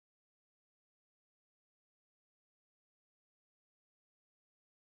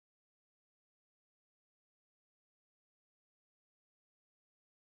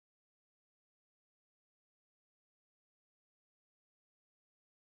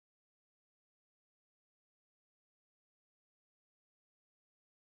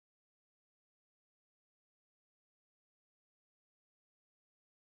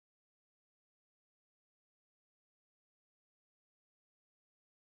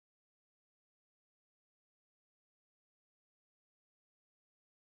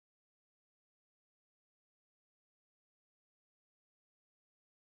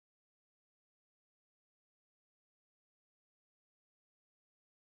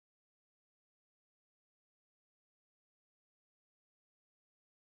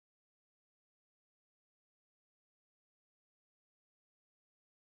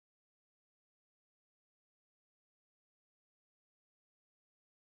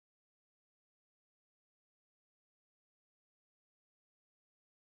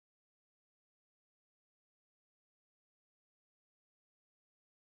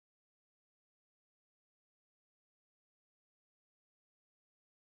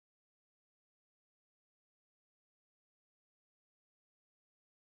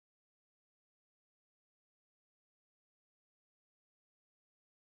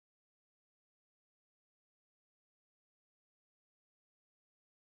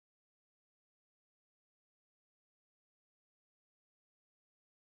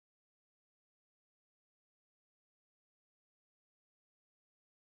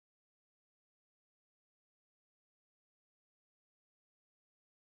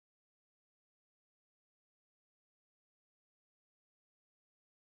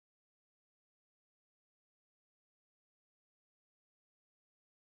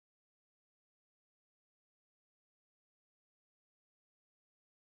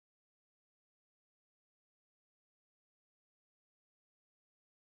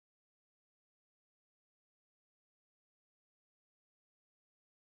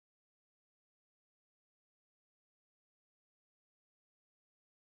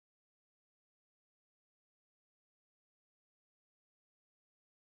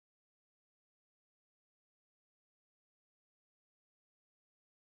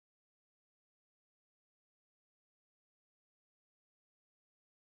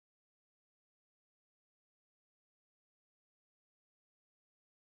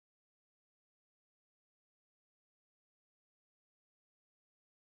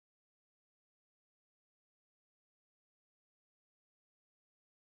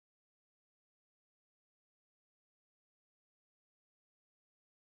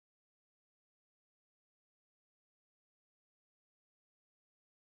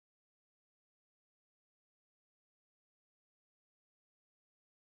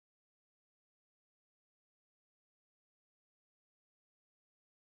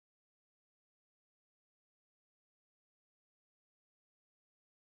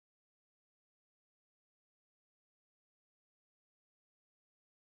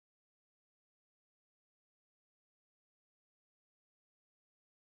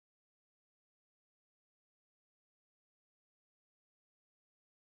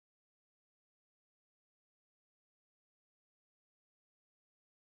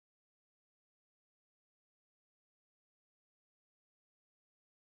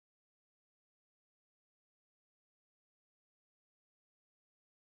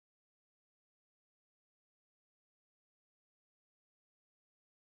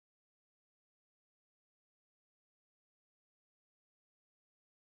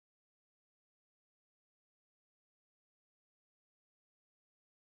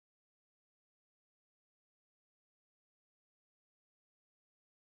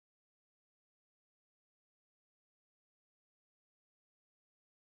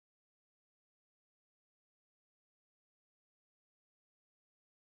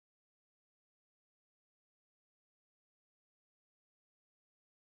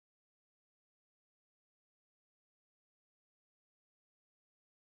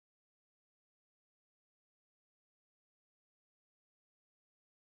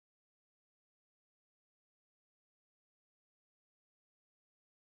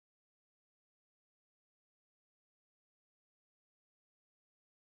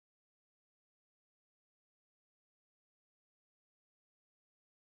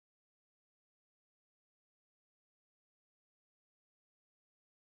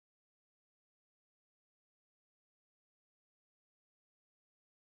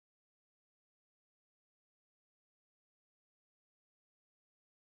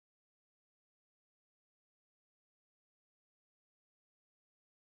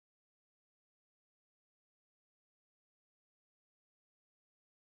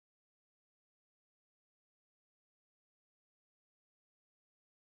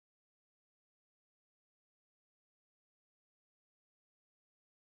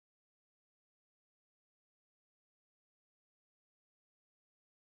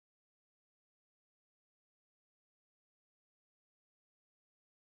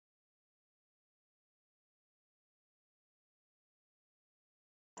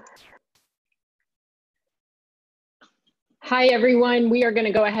Hi, everyone. We are going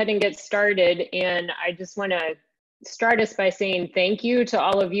to go ahead and get started. And I just want to start us by saying thank you to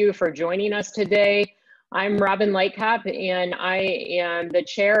all of you for joining us today. I'm Robin Lightcap, and I am the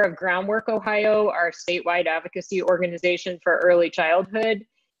chair of Groundwork Ohio, our statewide advocacy organization for early childhood.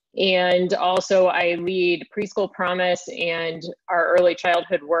 And also I lead Preschool Promise and our early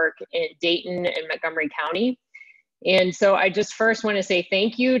childhood work in Dayton and Montgomery County. And so I just first want to say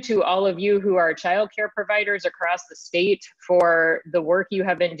thank you to all of you who are childcare providers across the state for the work you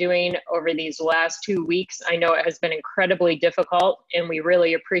have been doing over these last 2 weeks. I know it has been incredibly difficult, and we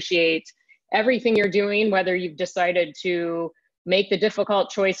really appreciate everything you're doing, whether you've decided to make the difficult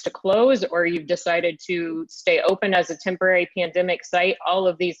choice to close or you've decided to stay open as a temporary pandemic site. All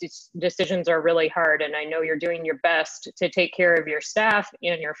of these decisions are really hard, and I know you're doing your best to take care of your staff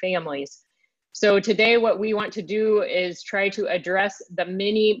and your families. So today what we want to do is try to address the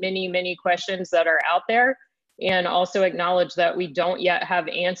many questions that are out there, and also acknowledge that we don't yet have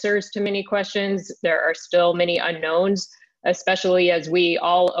answers to many questions. There are still many unknowns, especially as we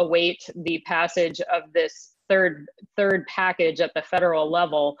all await the passage of this third package at the federal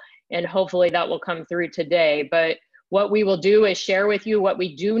level, and hopefully that will come through today. But what we will do is share with you what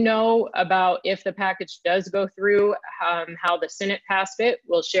we do know about if the package does go through, how the Senate passed it.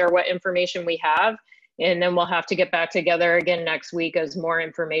 We'll share what information we have, and then we'll have to get back together again next week as more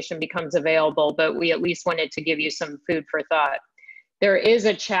information becomes available. But we at least wanted to give you some food for thought. There is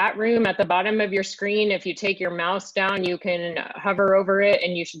a chat room at the bottom of your screen. If you take your mouse down, you can hover over it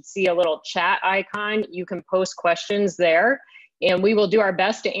and you should see a little chat icon. You can post questions there, and we will do our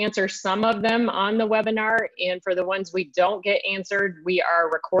best to answer some of them on the webinar. And for the ones we don't get answered, we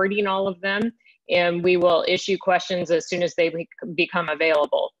are recording all of them, and we will issue questions as soon as they become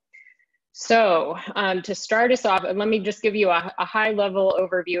available. So to start us off, let me just give you a high-level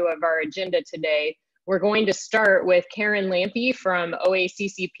overview of our agenda today. We're going to start with Karen Lampe from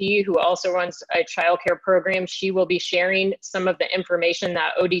OACCP, who also runs a childcare program. She will be sharing some of the information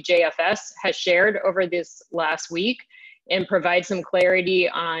that ODJFS has shared over this last week, and provide some clarity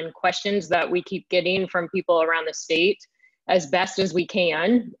on questions that we keep getting from people around the state as best as we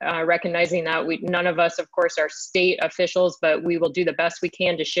can, recognizing that none of us, of course, are state officials, but we will do the best we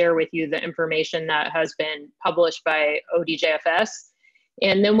can to share with you the information that has been published by ODJFS.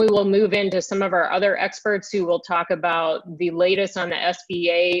 And then we will move into some of our other experts who will talk about the latest on the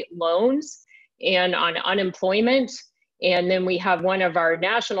SBA loans and on unemployment. And then we have one of our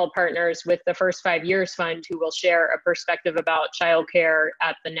national partners with the First 5 Years Fund who will share a perspective about childcare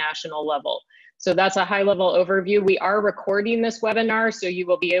at the national level. So that's a high level overview. We are recording this webinar, so you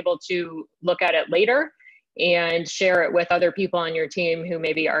will be able to look at it later and share it with other people on your team who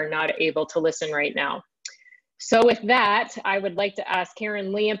maybe are not able to listen right now. So with that, I would like to ask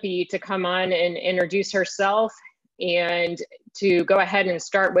Karen Lampe to come on and introduce herself and to go ahead and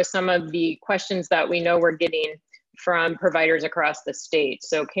start with some of the questions that we know we're getting from providers across the state.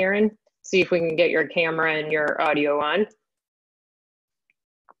 So Karen, see if we can get your camera and your audio on.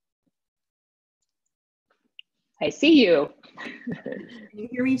 I see you. Can you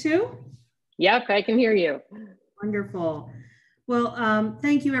hear me too? Yep, I can hear you. Wonderful. Well,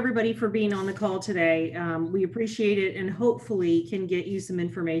 thank you everybody for being on the call today. We appreciate it, and hopefully can get you some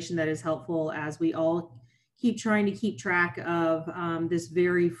information that is helpful as we all keep trying to keep track of this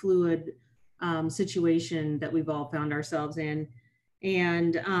very fluid situation that we've all found ourselves in.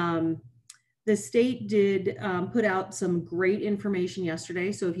 And the state did put out some great information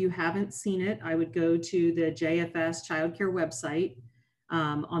yesterday. So if you haven't seen it, I would go to the JFS childcare website.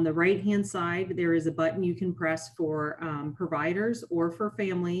 On the right-hand side, there is a button you can press for providers or for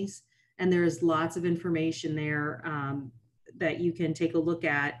families. And there is lots of information there that you can take a look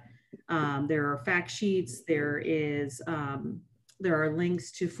at. There are fact sheets, there are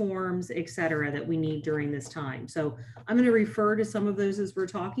links to forms, et cetera, that we need during this time. So I'm going to refer to some of those as we're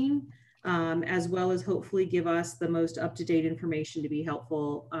talking, as well as hopefully give us the most up-to-date information to be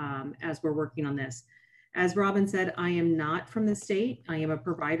helpful as we're working on this. As Robin said, I am not from the state. I am a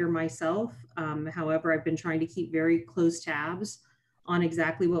provider myself. However, I've been trying to keep very close tabs on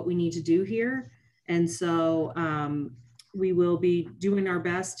exactly what we need to do here. And so we will be doing our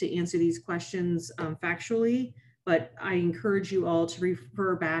best to answer these questions factually, but I encourage you all to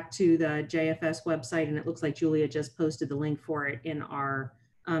refer back to the JFS website, and it looks like Julia just posted the link for it in our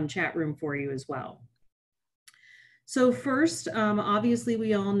chat room for you as well. So first, obviously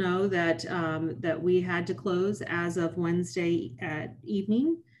we all know that, that we had to close as of Wednesday at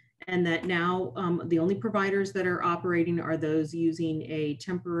evening, and that now the only providers that are operating are those using a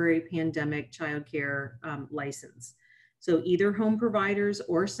temporary pandemic childcare license. So either home providers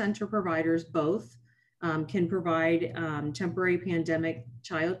or center providers, both, can provide temporary pandemic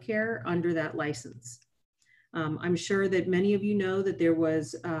childcare under that license. I'm sure that many of you know that there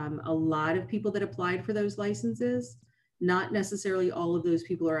was a lot of people that applied for those licenses. Not necessarily all of those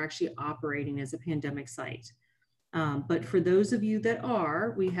people are actually operating as a pandemic site. But for those of you that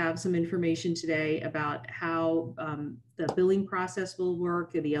are, we have some information today about how the billing process will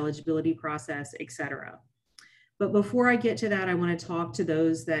work, the eligibility process, et cetera. But before I get to that, I want to talk to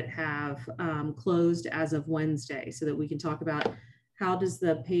those that have closed as of Wednesday so that we can talk about how does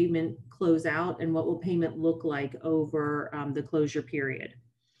the payment close out and what will payment look like over the closure period.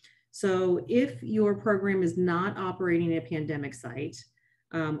 So if your program is not operating a pandemic site,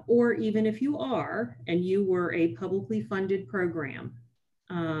 or even if you are and you were a publicly funded program,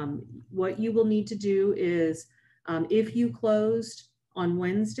 what you will need to do is if you closed on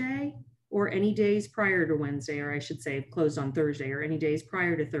Wednesday or any days prior to Wednesday, or I should say closed on Thursday or any days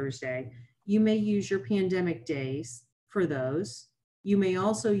prior to Thursday, you may use your pandemic days for those. You may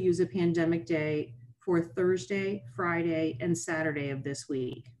also use a pandemic day for Thursday, Friday, and Saturday of this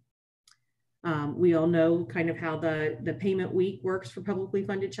week. We all know kind of how the payment week works for publicly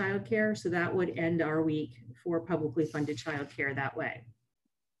funded childcare, so that would end our week for publicly funded childcare that way.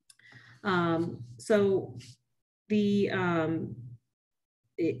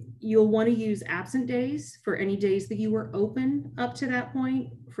 You'll want to use absent days for any days that you were open up to that point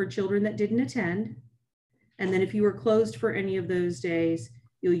for children that didn't attend. And then if you were closed for any of those days,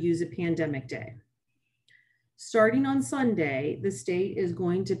 you'll use a pandemic day. Starting on Sunday, the state is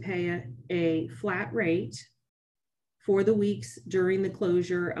going to pay a flat rate for the weeks during the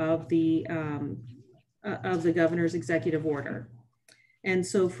closure of the governor's executive order. And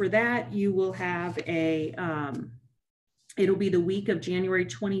so for that, you will have it'll be the week of January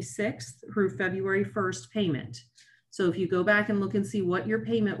 26th through February 1st payment. So if you go back and look and see what your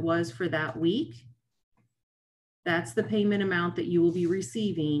payment was for that week, that's the payment amount that you will be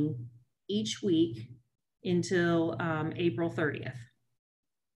receiving each week until April 30th.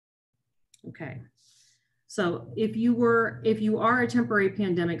 Okay. So if you are a temporary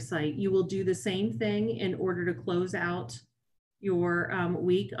pandemic site, you will do the same thing in order to close out your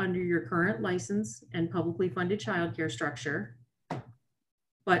week under your current license and publicly funded childcare structure.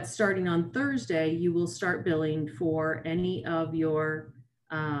 But starting on Thursday, you will start billing for any of your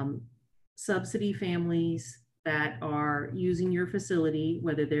subsidy families that are using your facility,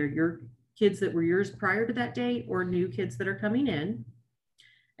 whether they're your kids that were yours prior to that date or new kids that are coming in.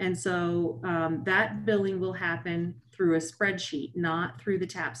 And so that billing will happen through a spreadsheet, not through the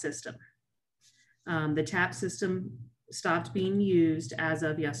TAP system. The TAP system stopped being used as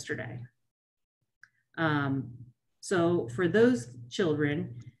of yesterday. So for those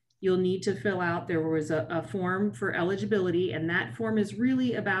children, you'll need to fill out, there was a form for eligibility, and that form is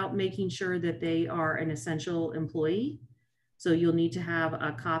really about making sure that they are an essential employee. So you'll need to have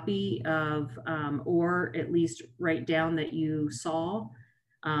a copy of, or at least write down that you saw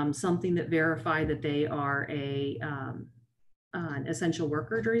something that verified that they are an essential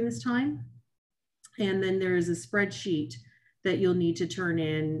worker during this time. And then there is a spreadsheet that you'll need to turn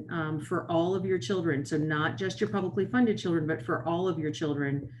in for all of your children. So not just your publicly funded children, but for all of your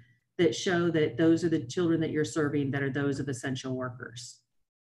children that show that those are the children that you're serving that are those of essential workers.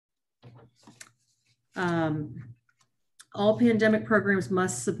 All pandemic programs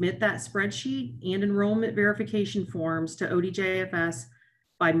must submit that spreadsheet and enrollment verification forms to ODJFS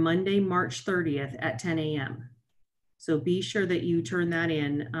by Monday, March 30th at 10 a.m. So be sure that you turn that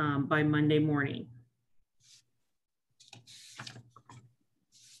in by Monday morning.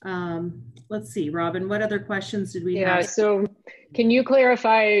 Let's see, Robin, what other questions did we have? Yeah, so can you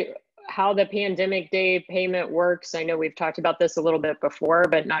clarify how the pandemic day payment works? I know we've talked about this a little bit before,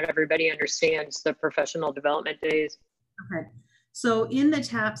 but not everybody understands the professional development days. Okay, so in the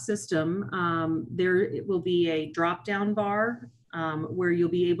TAP system, there will be a drop-down bar where you'll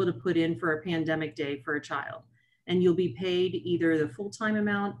be able to put in for a pandemic day for a child. And you'll be paid either the full-time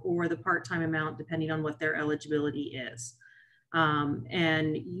amount or the part-time amount, depending on what their eligibility is.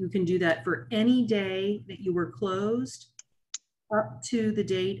 And you can do that for any day that you were closed up to the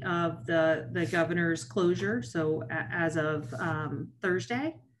date of the governor's closure, so as of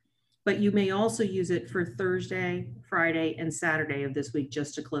Thursday. But you may also use it for Thursday, Friday, and Saturday of this week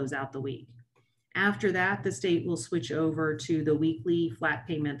just to close out the week. After that, the state will switch over to the weekly flat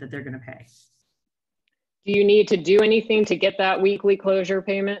payment that they're going to pay. Do you need to do anything to get that weekly closure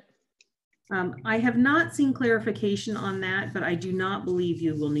payment? I have not seen clarification on that, but I do not believe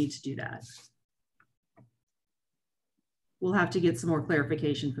you will need to do that. We'll have to get some more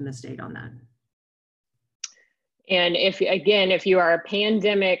clarification from the state on that. And if you are a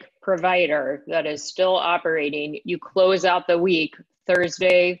pandemic provider that is still operating, you close out the week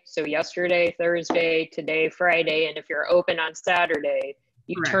Thursday, so yesterday, Thursday, today, Friday, and if you're open on Saturday,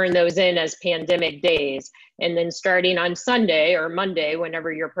 you Correct. turn those in as pandemic days. And then starting on Sunday or Monday,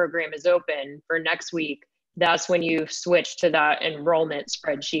 whenever your program is open for next week, that's when you switch to that enrollment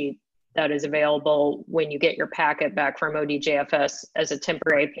spreadsheet that is available when you get your packet back from ODJFS as a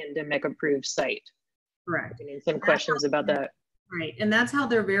temporary pandemic approved site. Correct. Some questions about that. Right, and that's how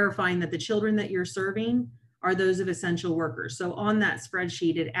they're verifying that the children that you're serving are those of essential workers. So on that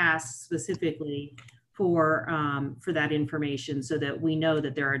spreadsheet, it asks specifically for that information so that we know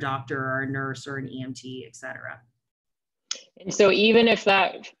that they're a doctor or a nurse or an EMT, et cetera. And so even if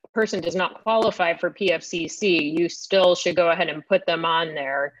that person does not qualify for PFCC, you still should go ahead and put them on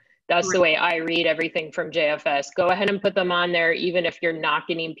there. That's the way I read everything from JFS. Go ahead and put them on there, even if you're not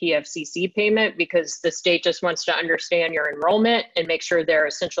getting PFCC payment, because the state just wants to understand your enrollment and make sure they're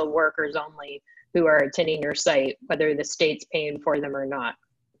essential workers only who are attending your site, whether the state's paying for them or not.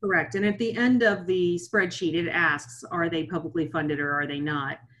 Correct. And at the end of the spreadsheet, it asks, are they publicly funded or are they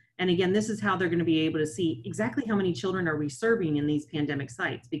not? And again, this is how they're going to be able to see exactly how many children are we serving in these pandemic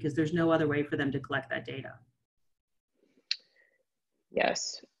sites, because there's no other way for them to collect that data.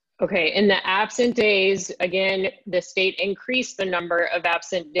 Yes. Okay. In the absent days, again, the state increased the number of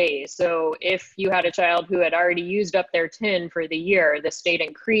absent days. So if you had a child who had already used up their 10 for the year, the state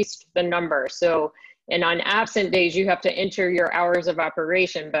increased the number. So, and on absent days, you have to enter your hours of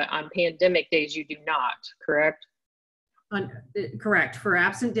operation, but on pandemic days, you do not, correct? Correct. For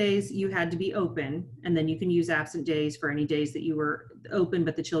absent days, you had to be open, and then you can use absent days for any days that you were open,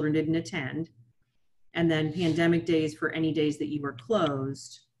 but the children didn't attend. And then pandemic days for any days that you were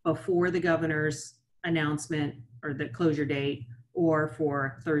closed before the governor's announcement or the closure date, or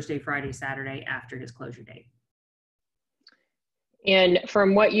for Thursday, Friday, Saturday after his closure date. And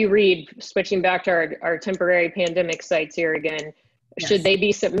from what you read, switching back to our temporary pandemic sites here again, yes. Should they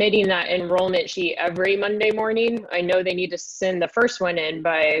be submitting that enrollment sheet every Monday morning? I know they need to send the first one in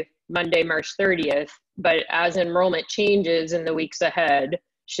by Monday, March 30th, but as enrollment changes in the weeks ahead,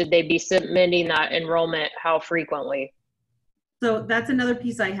 should they be submitting that enrollment how frequently? So that's another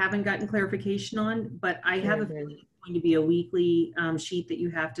piece I haven't gotten clarification on, but I have a feeling it's going to be a weekly sheet that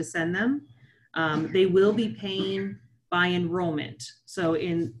you have to send them. They will be paying by enrollment. So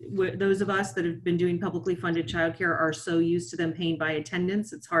those of us that have been doing publicly funded childcare are so used to them paying by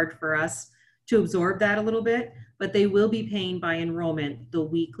attendance, it's hard for us to absorb that a little bit, but they will be paying by enrollment the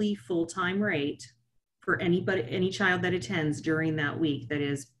weekly full-time rate for any child that attends during that week that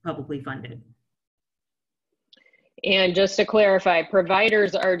is publicly funded. And just to clarify,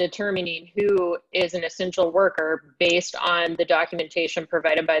 providers are determining who is an essential worker based on the documentation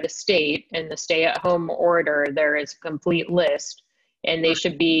provided by the state. And the stay-at-home order, there is a complete list, and they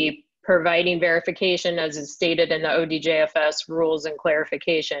should be providing verification as is stated in the ODJFS rules and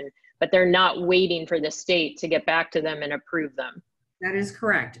clarification, but they're not waiting for the state to get back to them and approve them. That is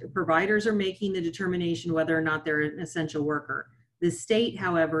correct. Providers are making the determination whether or not they're an essential worker. The state,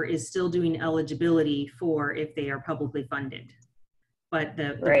 however, is still doing eligibility for if they are publicly funded. But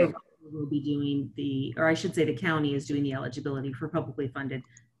the provider will be doing or I should say the county is doing the eligibility for publicly funded.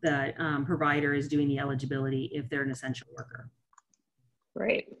 The provider is doing the eligibility if they're an essential worker.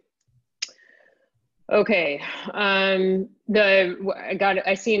 Right. Okay. I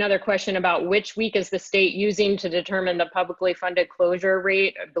see another question about which week is the state using to determine the publicly funded closure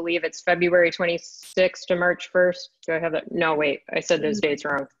rate. I believe it's February 26th to March 1st. Do I have that? No, wait, I said those dates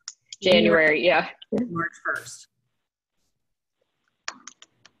wrong. January, yeah. March 1st.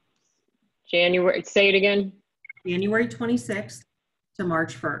 January, say it again. January 26th to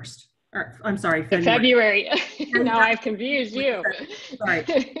March 1st. Or, I'm sorry, February. Now I've confused you. Sorry,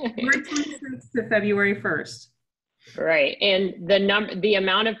 February 26th to February 1st. Right, and the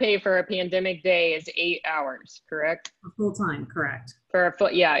amount of pay for a pandemic day is 8 hours, correct? Full time, correct. For a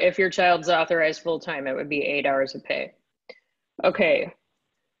full, yeah, if your child's authorized full time, it would be 8 hours of pay. Okay.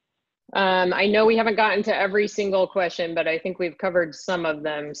 I know we haven't gotten to every single question, but I think we've covered some of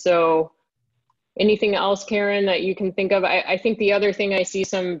them. So anything else, Karen, that you can think of? I think the other thing I see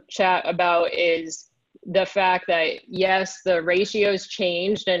some chat about is the fact that, yes, the ratios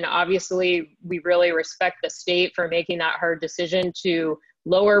changed, and obviously we really respect the state for making that hard decision to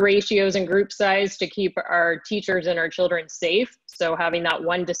lower ratios and group size to keep our teachers and our children safe. So having that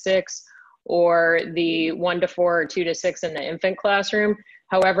 1 to 6 or the 1 to 4 or 2 to 6 in the infant classroom.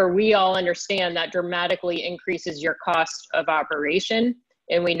 However, we all understand that dramatically increases your cost of operation.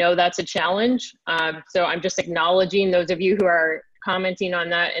 And we know that's a challenge. So I'm just acknowledging those of you who are commenting on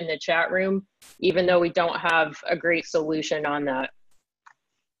that in the chat room, even though we don't have a great solution on that.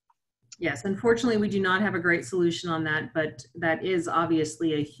 Yes, unfortunately, we do not have a great solution on that, but that is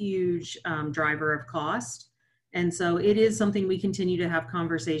obviously a huge driver of cost. And so it is something we continue to have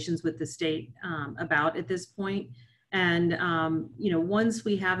conversations with the state about at this point. And, you know, once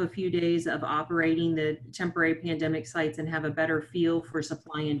we have a few days of operating the temporary pandemic sites and have a better feel for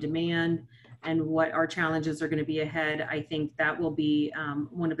supply and demand and what our challenges are going to be ahead, I think that will be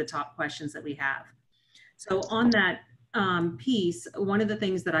one of the top questions that we have. So on that piece, one of the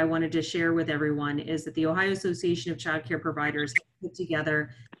things that I wanted to share with everyone is that the Ohio Association of Child Care Providers put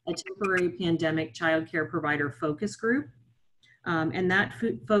together a temporary pandemic child care provider focus group. And that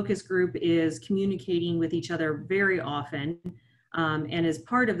focus group is communicating with each other very often. And as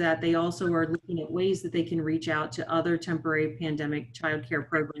part of that, they also are looking at ways that they can reach out to other temporary pandemic child care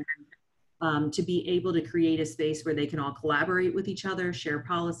programs to be able to create a space where they can all collaborate with each other, share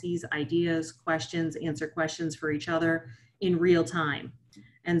policies, ideas, questions, answer questions for each other in real time.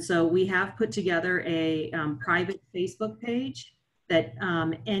 And so we have put together a private Facebook page that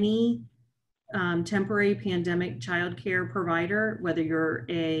any temporary pandemic childcare provider, whether you're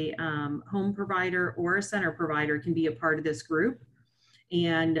a home provider or a center provider, can be a part of this group.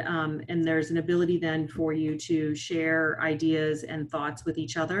 And there's an ability then for you to share ideas and thoughts with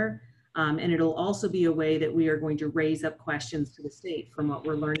each other. And it'll also be a way that we are going to raise up questions to the state from what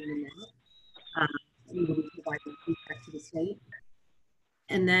we're learning in that. We will be providing feedback to the state.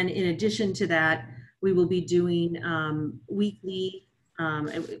 And then in addition to that, we will be doing weekly,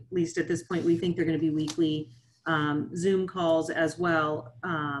 at least at this point, we think they're going to be weekly Zoom calls as well,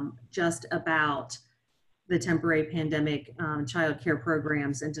 just about the temporary pandemic child care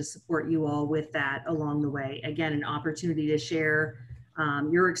programs and to support you all with that along the way. Again, an opportunity to share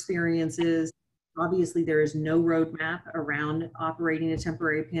your experiences. Obviously, there is no roadmap around operating a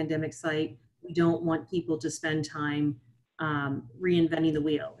temporary pandemic site. We don't want people to spend time reinventing the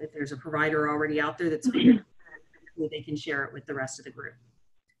wheel. If there's a provider already out there that's figured, they can share it with the rest of the group.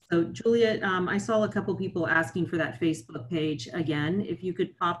 So Julia, I saw a couple people asking for that Facebook page again. If you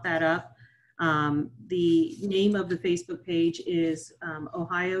could pop that up. The name of the Facebook page is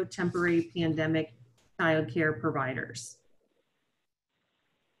Ohio Temporary Pandemic Child Care Providers.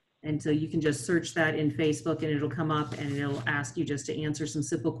 And so you can just search that in Facebook and it'll come up and it'll ask you just to answer some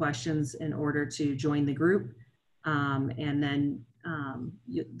simple questions in order to join the group. And then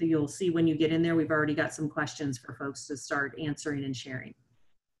you'll see when you get in there, we've already got some questions for folks to start answering and sharing.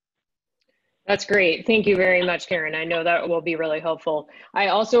 That's great. Thank you very much, Karen. I know that will be really helpful. I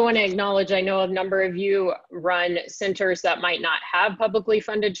also want to acknowledge, I know a number of you run centers that might not have publicly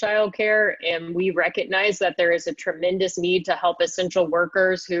funded childcare, and we recognize that there is a tremendous need to help essential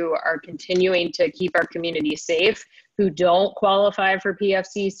workers who are continuing to keep our community safe, who don't qualify for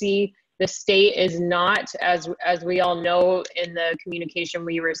PFCC. The state is not, as we all know in the communication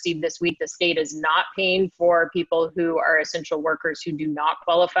we received this week, the state is not paying for people who are essential workers who do not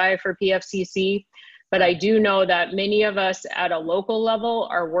qualify for PFCC. But I do know that many of us at a local level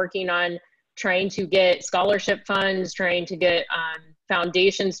are working on trying to get scholarship funds, trying to get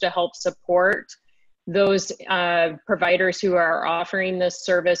foundations to help support those providers who are offering this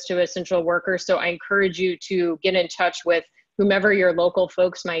service to essential workers. So I encourage you to get in touch with whomever your local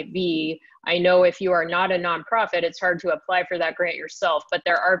folks might be. I know if you are not a nonprofit, it's hard to apply for that grant yourself, but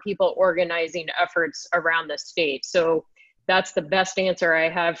there are people organizing efforts around the state. So that's the best answer I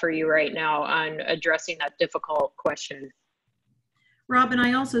have for you right now on addressing that difficult question. Robin,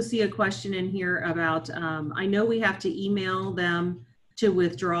 I also see a question in here about, I know we have to email them to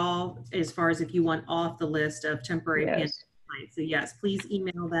withdraw as far as if you want off the list of temporary pandemic sites. So yes, please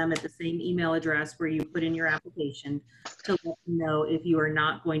email them at the same email address where you put in your application to let them know if you are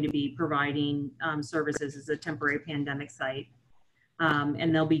not going to be providing services as a temporary pandemic site.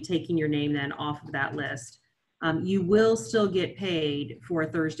 And they'll be taking your name then off of that list. You will still get paid for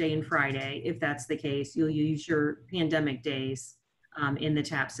Thursday and Friday. If that's the case, you'll use your pandemic days in the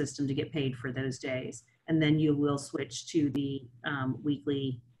TAP system to get paid for those days. And then you will switch to the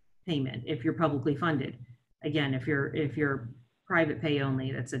weekly payment if you're publicly funded. Again, if you're private pay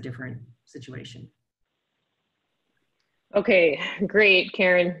only, that's a different situation. Okay, great,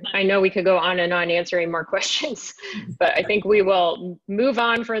 Karen. I know we could go on and on answering more questions, but I think we will move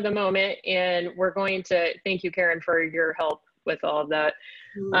on for the moment, and we're going to thank you, Karen, for your help with all of that.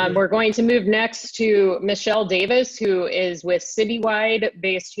 We're going to move next to Michelle Davis, who is with Citywide,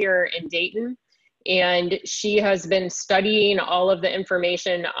 based here in Dayton. And she has been studying all of the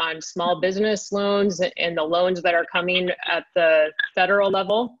information on small business loans and the loans that are coming at the federal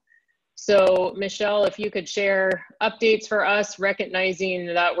level. So Michelle, if you could share updates for us, recognizing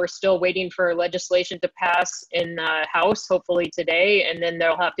that we're still waiting for legislation to pass in the House, hopefully today, and then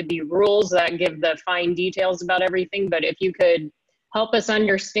there'll have to be rules that give the fine details about everything. But if you could help us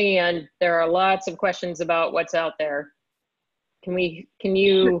understand, there are lots of questions about what's out there. Can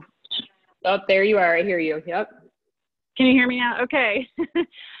you, oh, there you are, I hear you, yep. Can you hear me now? Okay.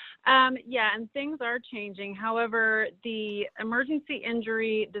 Yeah, and things are changing. However, the emergency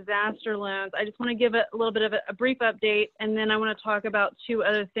injury disaster loans, I just want to give a little bit of a brief update, and then I want to talk about two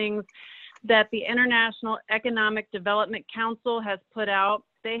other things that the International Economic Development Council has put out.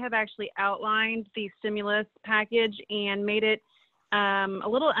 They have actually outlined the stimulus package and made it a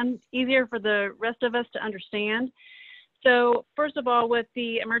little easier for the rest of us to understand. So first of all, with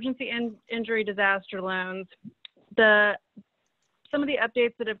the emergency injury disaster loans, some of the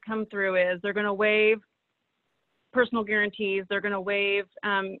updates that have come through is they're going to waive personal guarantees. They're going to waive,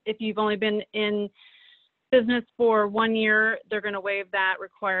 if you've only been in business for 1 year, they're going to waive that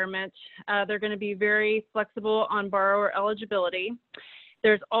requirement. They're going to be very flexible on borrower eligibility.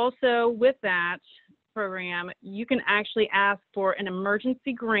 There's also, with that program, you can actually ask for an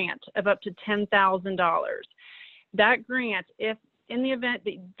emergency grant of up to $10,000. That grant, if in the event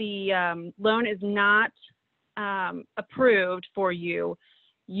that the loan is not approved for you,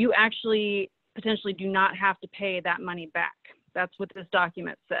 you actually potentially do not have to pay that money back. That's what this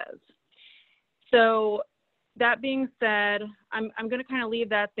document says. So that being said, I'm going to kind of leave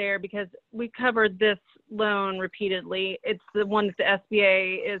that there because we covered this loan repeatedly. It's the one that the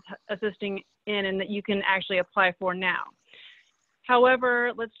SBA is assisting in and that you can actually apply for now.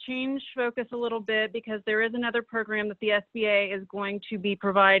 However, let's change focus a little bit because there is another program that the SBA is going to be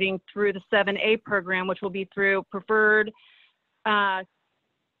providing through the 7A program, which will be through preferred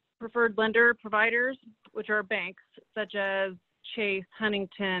lender providers, which are banks such as Chase,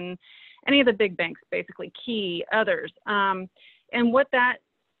 Huntington, any of the big banks, basically, Key, others. And what that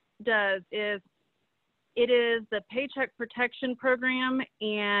does is it is the Paycheck Protection Program,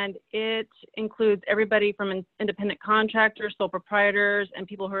 and it includes everybody from independent contractors, sole proprietors, and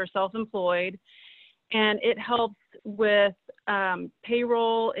people who are self-employed. And it helps with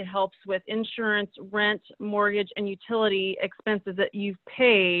payroll, it helps with insurance, rent, mortgage, and utility expenses that you've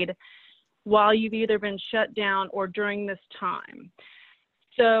paid while you've either been shut down or during this time.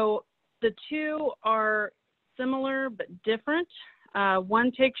 So the two are similar but different.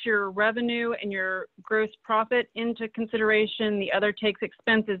 One takes your revenue and your gross profit into consideration. The other takes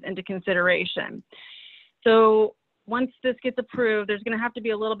expenses into consideration. So once this gets approved, there's going to have to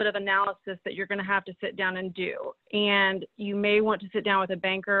be a little bit of analysis that you're going to have to sit down and do. And you may want to sit down with a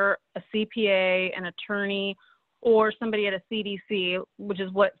banker, a CPA, an attorney, or somebody at a CDC, which is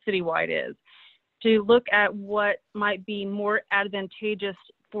what Citywide is, to look at what might be more advantageous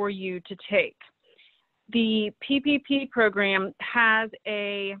for you to take. The PPP program has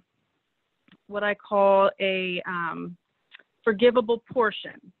what I call a forgivable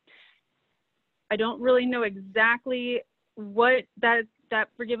portion. I don't really know exactly what that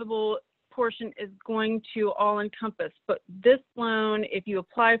forgivable portion is going to all encompass, but this loan, if you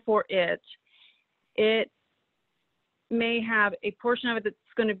apply for it, it may have a portion of it that's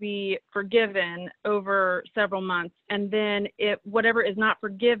going to be forgiven over several months, and then whatever is not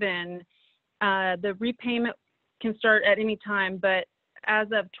forgiven, the repayment can start at any time, but as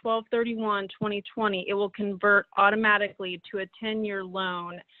of 12/31/2020, it will convert automatically to a 10-year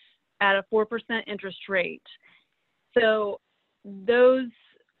loan at a 4% interest rate. So those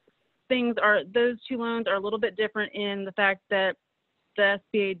two loans are a little bit different in the fact that the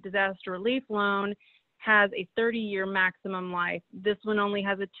SBA disaster relief loan has a 30-year maximum life. This one only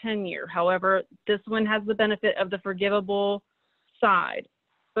has a 10-year. However, this one has the benefit of the forgivable side.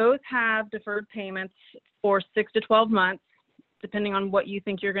 Both have deferred payments for 6 to 12 months, depending on what you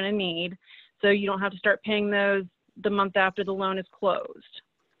think you're going to need. So you don't have to start paying those the month after the loan is closed.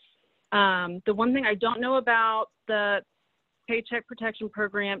 The one thing I don't know about the Paycheck Protection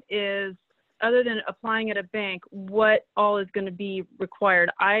Program is, other than applying at a bank, what all is going to be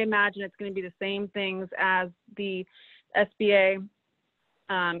required. I imagine it's going to be the same things as the SBA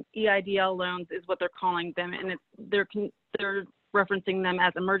EIDL loans is what they're calling them, and they're referencing them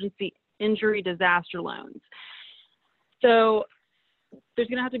as emergency injury disaster loans. So there's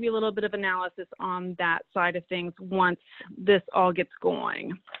going to have to be a little bit of analysis on that side of things once this all gets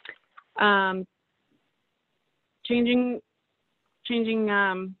going. Changing.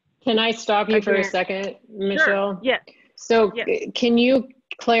 Can I stop you for a second, Michelle? Sure. Yes. So yes. Can you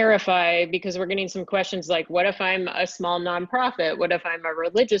clarify, because we're getting some questions like, what if I'm a small nonprofit? What if I'm a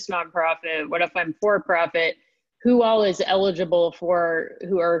religious nonprofit? What if I'm for profit? who all is eligible for,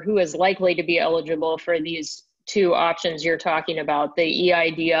 who is likely to be eligible for these two options you're talking about, the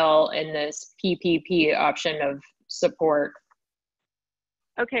EIDL and this PPP option of support.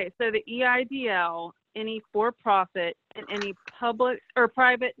 Okay, so the EIDL, any for-profit and any public or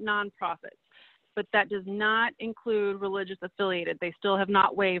private nonprofits, but that does not include religious affiliated. They still have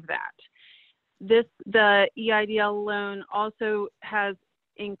not waived that. The EIDL loan also has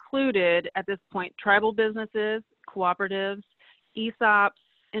included at this point tribal businesses, cooperatives, ESOPs,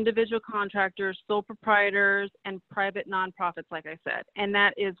 individual contractors, sole proprietors, and private nonprofits, like I said, and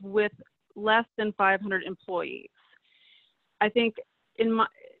that is with less than 500 employees. I think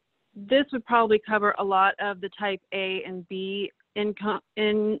this would probably cover a lot of the type A and B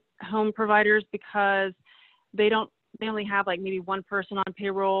in-home providers because they only have like maybe one person on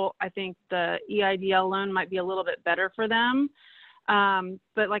payroll. I think the EIDL loan might be a little bit better for them.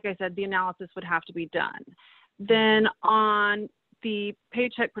 But like I said, the analysis would have to be done. Then on the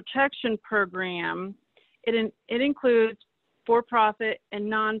Paycheck Protection Program, it includes for-profit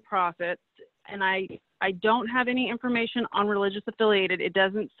and nonprofits, and I don't have any information on religious affiliated. It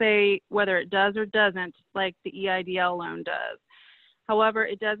doesn't say whether it does or doesn't like the EIDL loan does. However,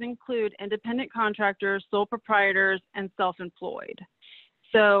 it does include independent contractors, sole proprietors, and self-employed.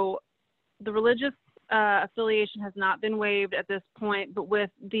 So the religious affiliation has not been waived at this point, but with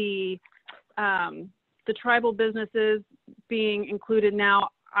the tribal businesses being included now,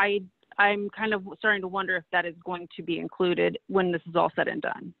 I'm kind of starting to wonder if that is going to be included when this is all said and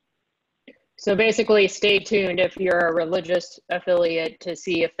done. So basically, stay tuned if you're a religious affiliate to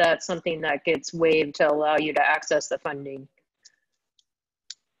see if that's something that gets waived to allow you to access the funding.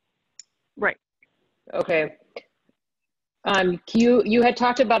 Right. Okay. You had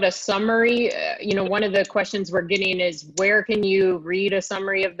talked about a summary. One of the questions we're getting is where can you read a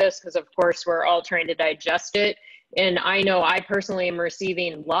summary of this? Because of course we're all trying to digest it. And I know I personally am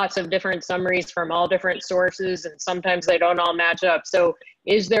receiving lots of different summaries from all different sources, and sometimes they don't all match up. So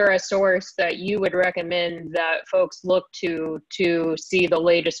is there a source that you would recommend that folks look to see the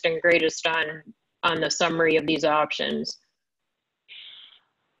latest and greatest on the summary of these options?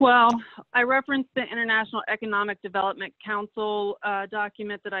 Well, I referenced the International Economic Development Council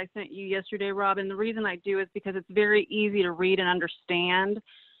document that I sent you yesterday, Robin. The reason I do is because it's very easy to read and understand.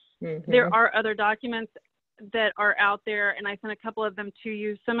 Mm-hmm. There are other documents that are out there, and I sent a couple of them to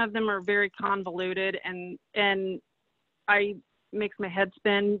you. Some of them are very convoluted, and makes my head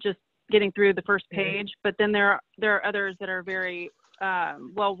spin just getting through the first page. But then there are others that are very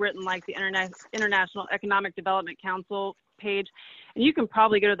well written, like the International Economic Development Council page, and you can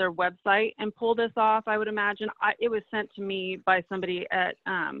probably go to their website and pull this off. I would imagine it was sent to me by somebody at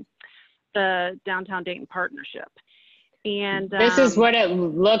the Downtown Dayton Partnership. And this is what it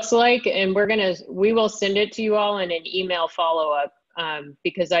looks like, and we will send it to you all in an email follow-up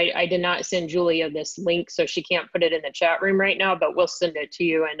because I did not send Julia this link, so she can't put it in the chat room right now, but we'll send it to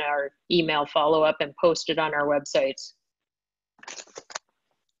you in our email follow-up and post it on our websites.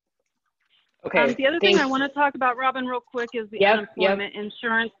 Okay. The other thing I want to talk about, Robin, real quick is the unemployment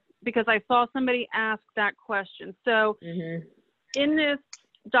insurance, because I saw somebody ask that question. So in this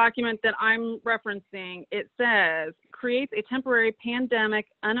document that I'm referencing, it says, creates a temporary pandemic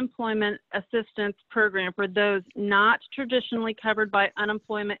unemployment assistance program for those not traditionally covered by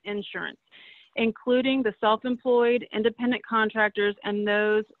unemployment insurance, including the self-employed, independent contractors, and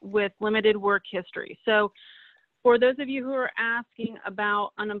those with limited work history. So for those of you who are asking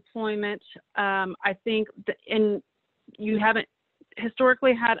about unemployment, I think you haven't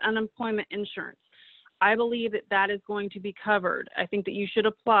historically had unemployment insurance. I believe that is going to be covered. I think that you should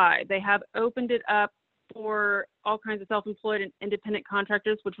apply. They have opened it up for all kinds of self-employed and independent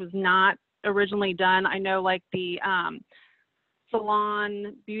contractors, which was not originally done. I know like the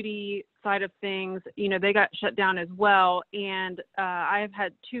salon beauty side of things, they got shut down as well. And I have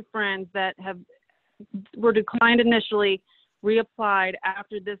had two friends that were declined initially, reapplied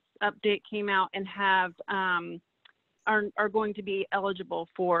after this update came out, and are going to be eligible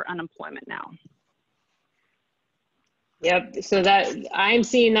for unemployment now. Yep, so that I'm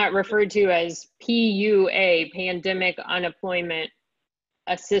seeing that referred to as PUA, Pandemic Unemployment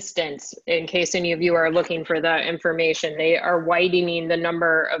Assistance, in case any of you are looking for that information. They are widening the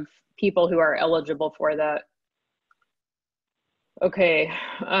number of people who are eligible for that. Okay,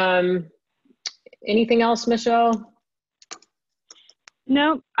 anything else, Michelle?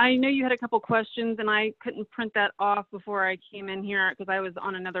 No, I know you had a couple questions, and I couldn't print that off before I came in here because I was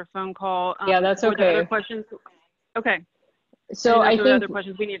on another phone call. Yeah, that's okay. Other questions? Okay. So I think other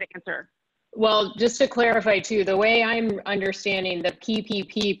questions we need to answer. Well, just to clarify too, the way I'm understanding the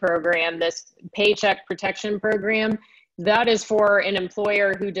PPP program, this Paycheck Protection Program, that is for an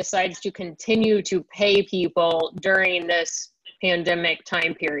employer who decides to continue to pay people during this pandemic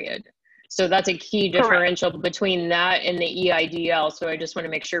time period. So that's a key differential between that and the EIDL. So I just want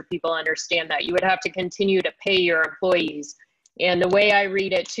to make sure people understand that. You would have to continue to pay your employees. And the way I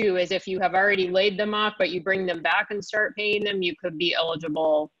read it too is if you have already laid them off, but you bring them back and start paying them, you could be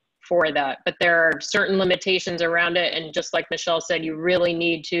eligible for that. But there are certain limitations around it. And just like Michelle said, you really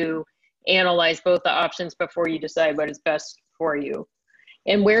need to analyze both the options before you decide what is best for you.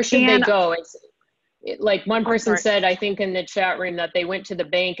 And where should they go? Like one person said, I think in the chat room, that they went to the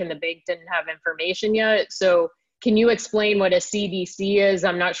bank and the bank didn't have information yet. So can you explain what a CDC is?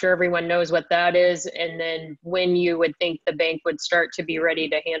 I'm not sure everyone knows what that is. And then when you would think the bank would start to be ready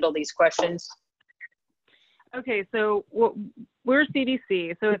to handle these questions? Okay, so we're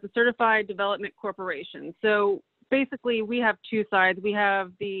CDC, so it's a Certified Development Corporation. So basically we have two sides. We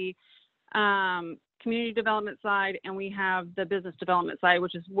have the community development side and we have the business development side,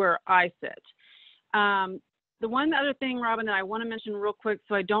 which is where I sit. The one other thing, Robin, that I want to mention real quick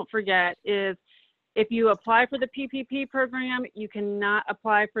so I don't forget is if you apply for the PPP program, you cannot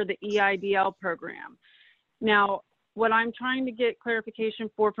apply for the EIDL program. Now, what I'm trying to get clarification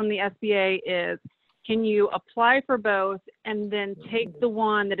for from the SBA is, can you apply for both and then take the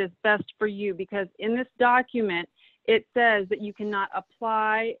one that is best for you? Because in this document, it says that you cannot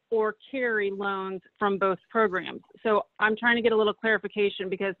apply or carry loans from both programs. So I'm trying to get a little clarification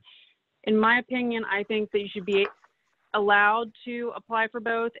because in my opinion, I think that you should be allowed to apply for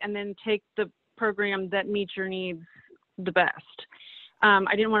both and then take the program that meets your needs the best.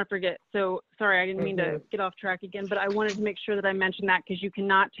 I didn't want to forget. So sorry, I didn't mean to get off track again, but I wanted to make sure that I mentioned that because you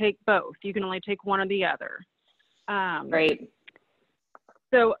cannot take both. You can only take one or the other. Right.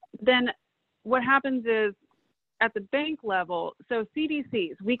 So then what happens is at the bank level, so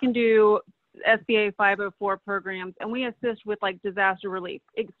CDCs, we can do SBA 504 programs and we assist with like disaster relief.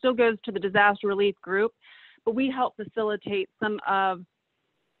 It still goes to the disaster relief group, but we help facilitate some of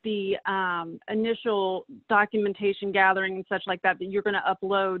the initial documentation gathering and such like that that you're going to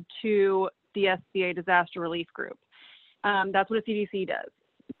upload to the SBA disaster relief group. That's what a CDC does.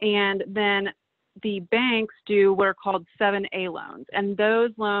 And then the banks do what are called 7A loans. And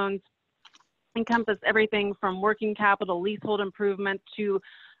those loans encompass everything from working capital, leasehold improvement to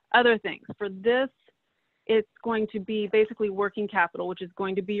other things. For this, it's going to be basically working capital, which is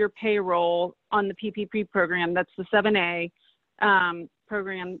going to be your payroll on the PPP program. That's the 7A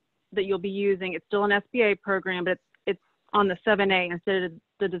program that you'll be using. It's still an SBA program, but it's on the 7A instead of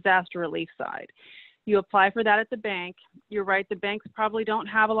the disaster relief side. You apply for that at the bank. You're right, the banks probably don't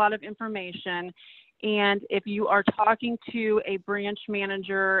have a lot of information. And if you are talking to a branch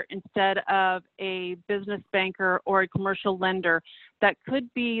manager instead of a business banker or a commercial lender, that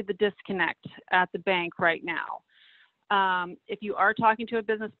could be the disconnect at the bank right now. If you are talking to a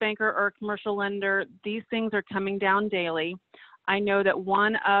business banker or a commercial lender, these things are coming down daily. I know that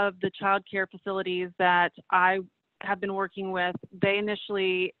one of the child care facilities that I have been working with, they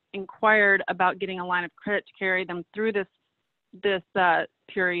initially inquired about getting a line of credit to carry them through this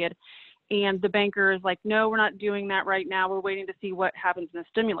period. And the banker is like, no, we're not doing that right now. We're waiting to see what happens in the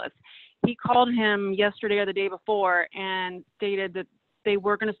stimulus. He called him yesterday or the day before and stated that they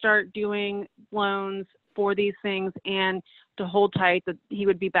were going to start doing loans for these things and to hold tight, that he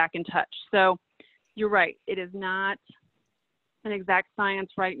would be back in touch. So you're right. It is not an exact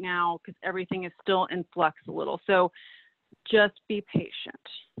science right now because everything is still in flux a little. So just be patient.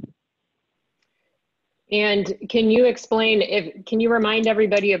 And can you explain, can you remind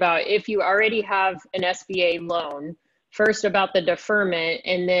everybody about if you already have an SBA loan, first about the deferment,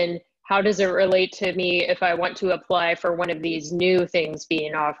 and then how does it relate to me if I want to apply for one of these new things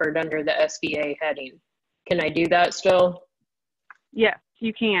being offered under the SBA heading? Can I do that still? Yes,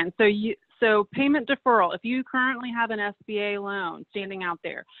 you can. So payment deferral, if you currently have an SBA loan standing out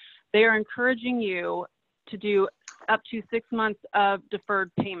there, they are encouraging you to do up to 6 months of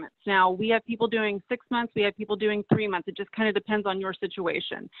deferred payments. Now, we have people doing 6 months, we have people doing 3 months. It just kind of depends on your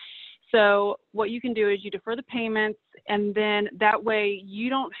situation. So what you can do is you defer the payments, and then that way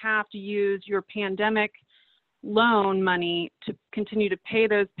you don't have to use your pandemic loan money to continue to pay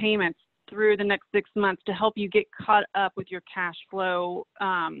those payments through the next 6 months to help you get caught up with your cash flow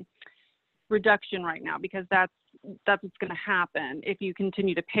reduction right now, because that's what's going to happen if you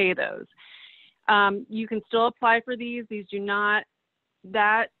continue to pay those. You can still apply for these. These do not,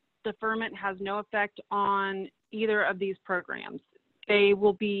 that deferment has no effect on either of these programs. They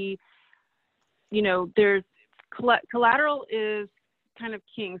will be, you know, there's collateral is kind of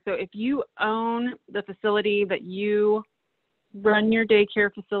king. So if you own the facility that you run your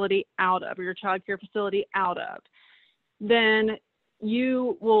daycare facility out of, or your child care facility out of, then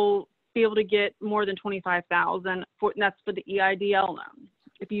you will be able to get more than $25,000 for, and that's for the EIDL loan.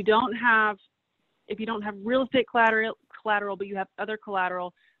 If you don't have real estate collateral, but you have other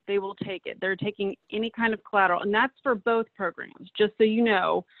collateral, they will take it. They're taking any kind of collateral, and that's for both programs, just so you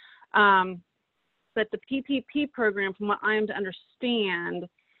know. But the PPP program, from what I am to understand,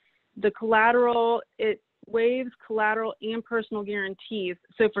 the collateral, it waives collateral and personal guarantees.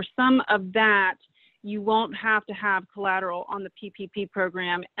 So for some of that, you won't have to have collateral on the PPP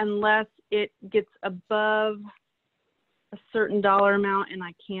program unless it gets above a certain dollar amount, and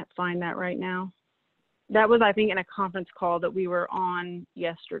I can't find that right now. That was, I think, in a conference call that we were on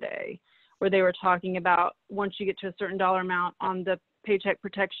yesterday, where they were talking about once you get to a certain dollar amount on the Paycheck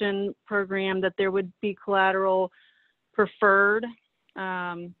Protection Program, that there would be collateral preferred.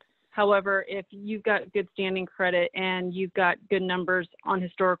 However, if you've got good standing credit and you've got good numbers on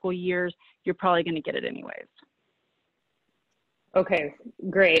historical years, you're probably going to get it anyways. Okay,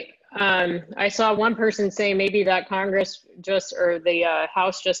 great. I saw one person say maybe that Congress just, or the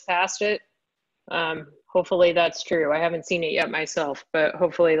House just passed it. Hopefully that's true. I haven't seen it yet myself, but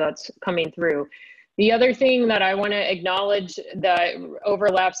hopefully that's coming through. The other thing that I want to acknowledge that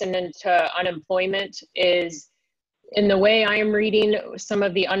overlaps into unemployment is, in the way I am reading some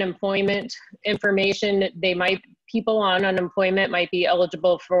of the unemployment information, people on unemployment might be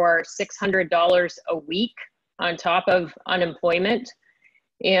eligible for $600 a week on top of unemployment.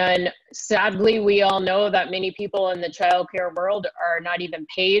 And sadly, we all know that many people in the childcare world are not even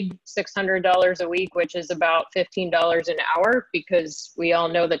paid $600 a week, which is about $15 an hour, because we all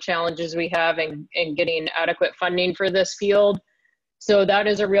know the challenges we have in getting adequate funding for this field. So that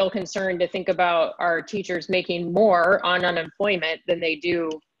is a real concern, to think about our teachers making more on unemployment than they do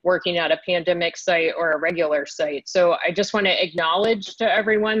working at a pandemic site or a regular site. So I just want to acknowledge to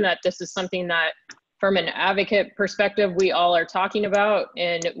everyone that this is something that, from an advocate perspective, we all are talking about,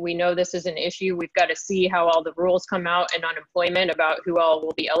 and we know this is an issue. We've got to see how all the rules come out in unemployment about who all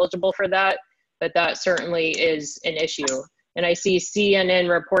will be eligible for that, but that certainly is an issue. And I see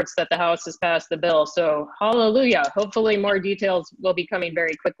CNN reports that the House has passed the bill, so hallelujah. Hopefully more details will be coming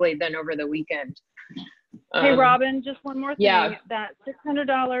very quickly then over the weekend. Hey, Robin, just one more thing. Yeah. That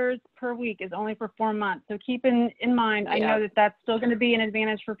 $600 per week is only for 4 months. So keep in mind, I know that that's still going to be an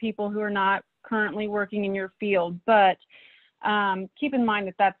advantage for people who are not currently working in your field, but keep in mind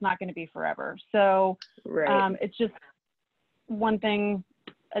that that's not going to be forever. So it's just one thing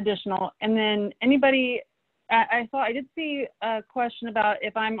additional. And then anybody, I did see a question about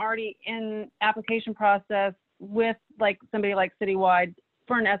if I'm already in application process with like somebody like Citywide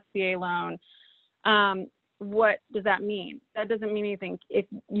for an SBA loan. What does that mean? That doesn't mean anything. If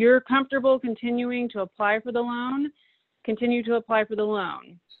you're comfortable continuing to apply for the loan, continue to apply for the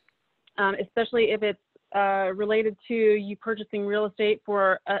loan, especially if it's related to you purchasing real estate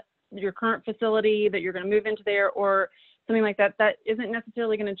for your current facility that you're going to move into there, or something like that. That isn't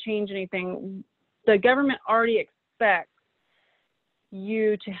necessarily going to change anything. The government already expects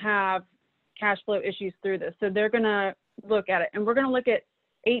you to have cash flow issues through this. So they're going to look at it, and we're going to look at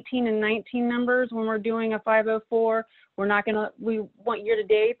 18 and 19 numbers when we're doing a 504. We want year to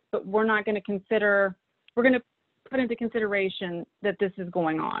date, but we're not going to consider, we're going to put into consideration that this is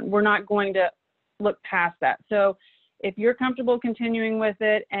going on. We're not going to look past that. So if you're comfortable continuing with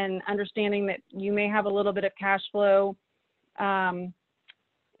it and understanding that you may have a little bit of cash flow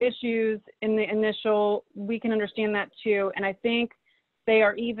issues in the initial, we can understand that too. And I think they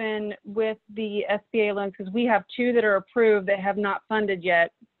are even with the SBA loans, because we have 2 that are approved that have not funded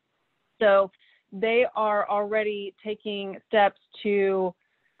yet. So they are already taking steps to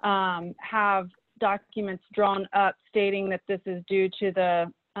have documents drawn up stating that this is due to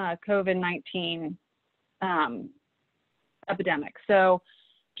the COVID-19 epidemic. So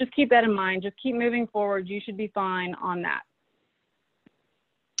just keep that in mind. Just keep moving forward. You should be fine on that.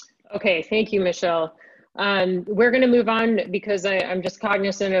 Okay, thank you, Michelle. We're going to move on because I'm just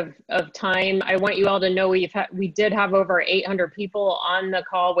cognizant of time. I want you all to know we did have over 800 people on the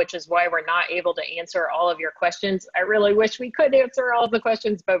call, which is why we're not able to answer all of your questions. I really wish we could answer all of the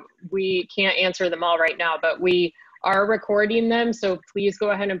questions, but we can't answer them all right now. But we are recording them, so please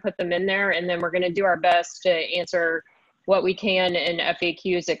go ahead and put them in there, and then we're going to do our best to answer what we can in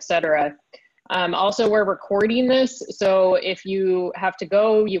FAQs, etc. Also, we're recording this, so if you have to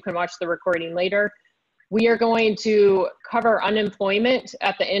go, you can watch the recording later. We are going to cover unemployment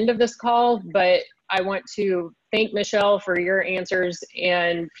at the end of this call, but I want to thank Michelle for your answers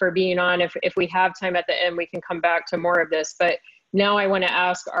and for being on. If we have time at the end, we can come back to more of this. But Now I want to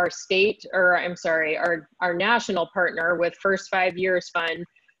ask our state, or I'm sorry, our national partner with First 5 Years Fund.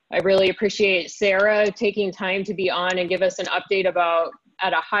 I really appreciate Sarah taking time to be on and give us an update about,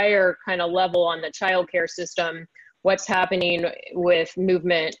 at a higher kind of level on the childcare system, what's happening with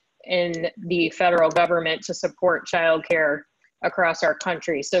movement in the federal government to support childcare across our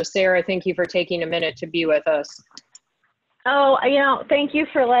country. So Sarah, thank you for taking a minute to be with us. Oh, thank you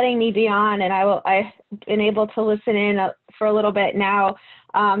for letting me be on, and I've been able to listen in for a little bit now.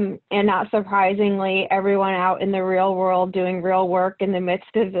 And not surprisingly, everyone out in the real world doing real work in the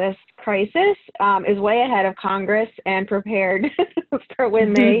midst of this crisis is way ahead of Congress and prepared for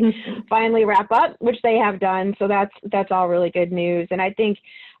when they finally wrap up, which they have done. So that's all really good news. And I think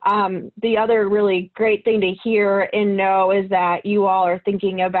the other really great thing to hear and know is that you all are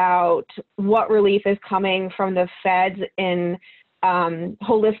thinking about what relief is coming from the feds in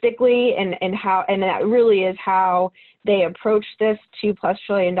holistically and how, and that really is how they approach this $2+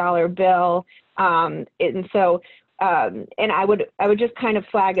 trillion bill. And so, and I would just kind of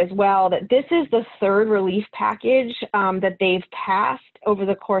flag as well that this is the third relief package that they've passed over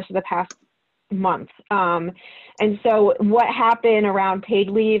the course of the past month. And so what happened around paid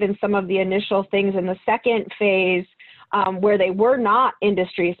leave and some of the initial things in the second phase where they were not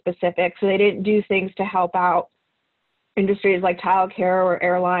industry specific, so they didn't do things to help out industries like childcare or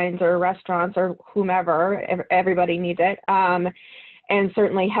airlines or restaurants or whomever, everybody needs it, and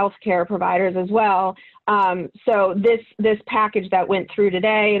certainly healthcare providers as well. So this package that went through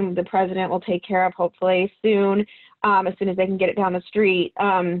today, and the president will take care of hopefully soon, as soon as they can get it down the street,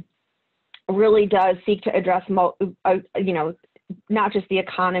 really does seek to address, not just the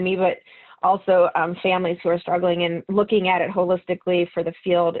economy, but also families who are struggling, and looking at it holistically for the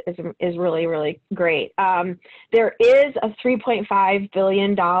field is really, really great. There is a $3.5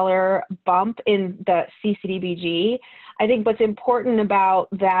 billion bump in the CCDBG. I think what's important about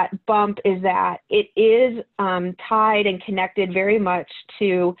that bump is that it is tied and connected very much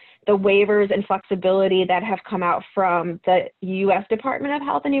to the waivers and flexibility that have come out from the U.S. Department of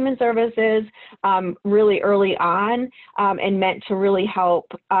Health and Human Services really early on, and meant to really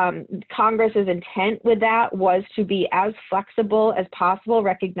help. Congress's intent with that was to be as flexible as possible,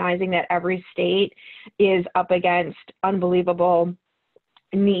 recognizing that every state is up against unbelievable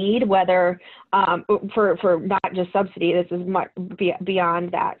need, whether for not just subsidy, this is much beyond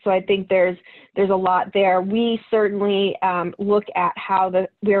that. So I think there's a lot there. We certainly look at how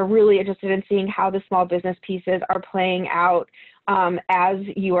we're really interested in seeing how the small business pieces are playing out as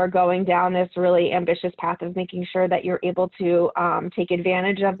you are going down this really ambitious path of making sure that you're able to take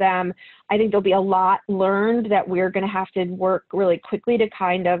advantage of them. I think there'll be a lot learned that we're going to have to work really quickly to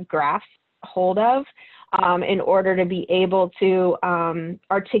kind of grasp hold of, in order to be able to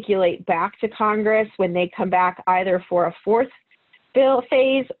articulate back to Congress when they come back either for a fourth bill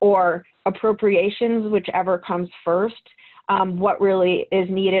phase or appropriations, whichever comes first, what really is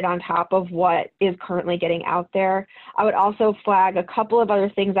needed on top of what is currently getting out there. I would also flag a couple of other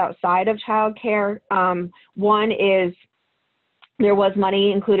things outside of childcare. One is there was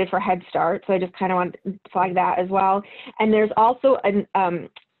money included for Head Start, so I just kind of want to flag that as well. And there's also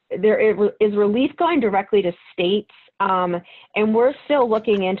there is relief going directly to states, and we're still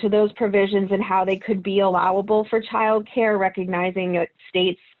looking into those provisions and how they could be allowable for childcare, recognizing that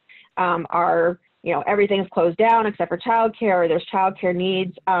states are, everything's closed down except for childcare, or there's childcare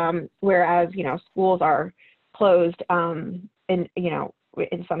needs, whereas, schools are closed,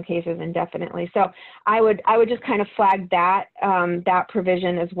 in some cases indefinitely. So I would just kind of flag that that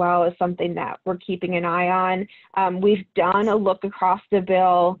provision as well as something that we're keeping an eye on. We've done a look across the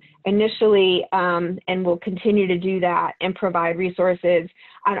bill initially, and we'll continue to do that and provide resources.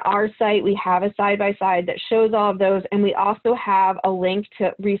 On our site, we have a side-by-side that shows all of those, and we also have a link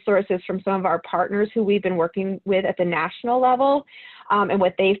to resources from some of our partners who we've been working with at the national level, and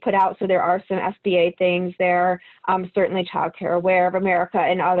what they've put out. So there are some SBA things there, certainly Child Care Aware of America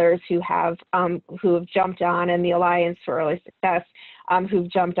and others who have jumped on, and the Alliance for Early Success,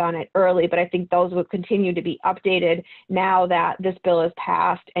 who've jumped on it early. But I think those will continue to be updated now that this bill is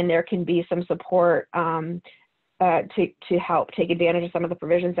passed, and there can be some support to help take advantage of some of the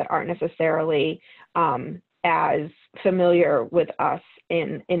provisions that aren't necessarily as familiar with us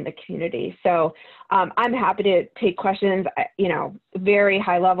in the community. So I'm happy to take questions. Very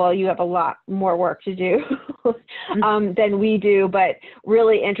high level. You have a lot more work to do than we do, but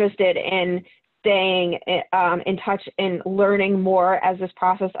really interested in staying in touch and learning more as this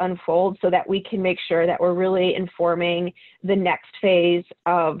process unfolds, so that we can make sure that we're really informing the next phase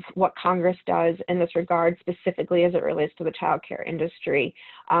of what Congress does in this regard, specifically as it relates to the childcare industry,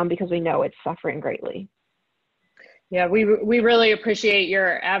 because we know it's suffering greatly. Yeah, we really appreciate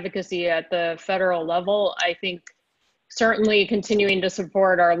your advocacy at the federal level. I think certainly continuing to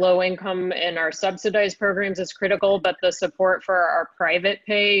support our low income and our subsidized programs is critical, but the support for our private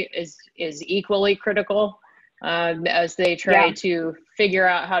pay is equally critical as they try to figure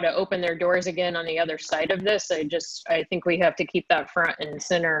out how to open their doors again on the other side of this. I think we have to keep that front and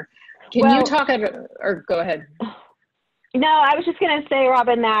center. Can you talk about, or go ahead? No, I was just going to say,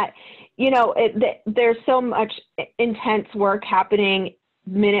 Robin, that, you know, there's so much intense work happening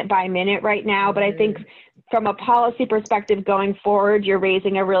minute by minute right now, but I think from a policy perspective going forward, you're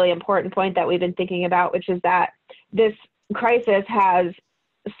raising a really important point that we've been thinking about, which is that this crisis has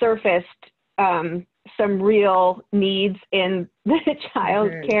surfaced some real needs in the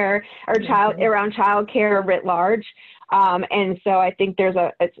child care or around child care writ large. And so I think there's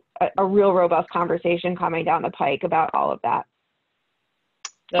a real robust conversation coming down the pike about all of that.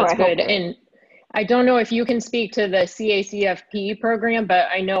 That's good. And I don't know if you can speak to the CACFP program, but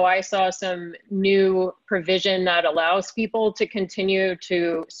I know I saw some new provision that allows people to continue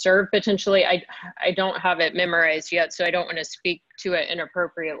to serve potentially. I don't have it memorized yet, so I don't want to speak to it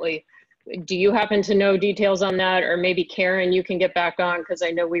inappropriately. Do you happen to know details on that? Or maybe Karen, you can get back on, because I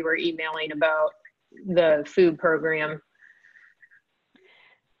know we were emailing about the food program.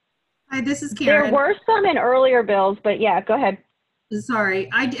 Hi, this is Karen. There were some in earlier bills, but yeah, go ahead. Sorry,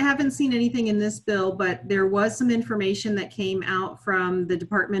 I haven't seen anything in this bill, but there was some information that came out from the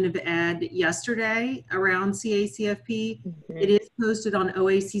Department of Ed yesterday around CACFP. It is posted on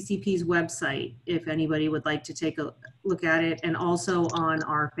OACCP's website if anybody would like to take a look at it, and also on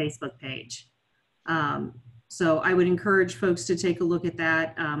our Facebook page. So I would encourage folks to take a look at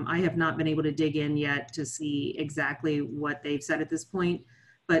that. I have not been able to dig in yet to see exactly what they've said at this point.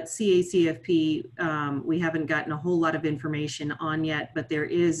 But CACFP, we haven't gotten a whole lot of information on yet, but there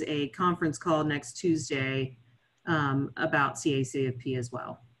is a conference call next Tuesday about CACFP as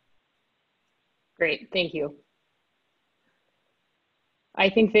well. Great, thank you. I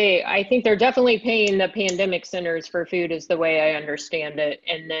think they're definitely paying the pandemic centers for food is the way I understand it.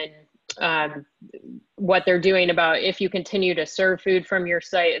 And then what they're doing about if you continue to serve food from your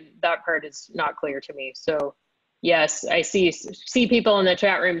site, that part is not clear to me. So yes, I see people in the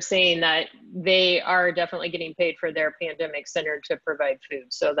chat room saying that they are definitely getting paid for their pandemic center to provide food.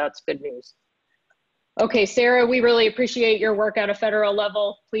 So that's good news. Okay, Sarah, we really appreciate your work at a federal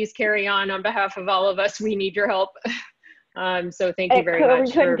level. Please carry on behalf of all of us. We need your help. So thank you very much.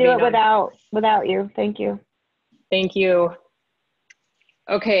 We couldn't do it without you. Thank you. Thank you.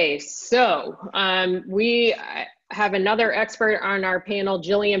 Okay, so we have another expert on our panel,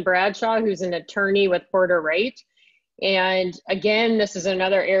 Jillian Bradshaw, who's an attorney with Porter Wright. And again, this is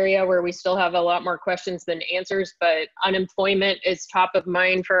another area where we still have a lot more questions than answers, but unemployment is top of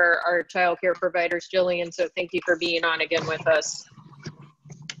mind for our child care providers, Jillian. So thank you for being on again with us.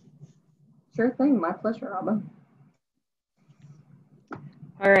 Sure thing, my pleasure, Robin.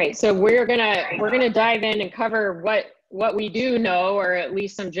 All right, so we're gonna dive in and cover what we do know, or at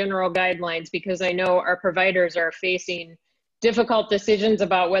least some general guidelines, because I know our providers are facing difficult decisions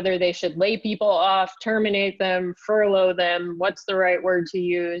about whether they should lay people off, terminate them, furlough them, what's the right word to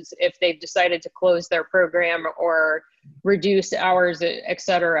use if they've decided to close their program or reduce hours,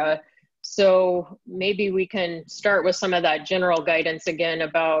 etc. So maybe we can start with some of that general guidance again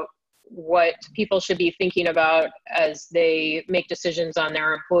about what people should be thinking about as they make decisions on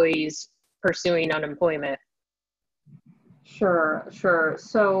their employees pursuing unemployment. Sure.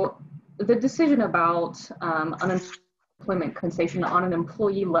 So the decision about unemployment compensation on an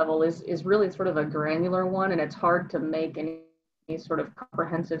employee level is really sort of a granular one, and it's hard to make any sort of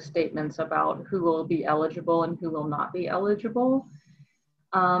comprehensive statements about who will be eligible and who will not be eligible.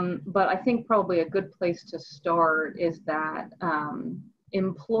 But I think probably a good place to start is that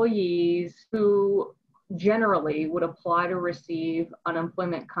employees who generally would apply to receive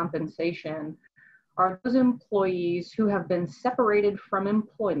unemployment compensation are those employees who have been separated from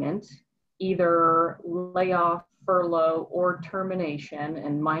employment, either layoff, furlough, or termination.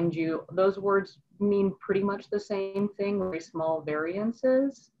 And mind you, those words mean pretty much the same thing, very small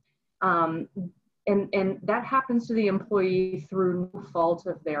variances. And that happens to the employee through no fault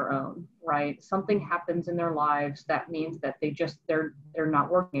of their own, right? Something happens in their lives that means that they're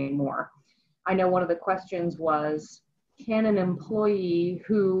not working anymore. I know one of the questions was, can an employee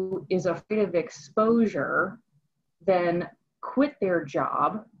who is afraid of exposure then quit their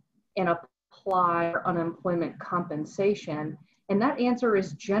job and apply for unemployment compensation? And that answer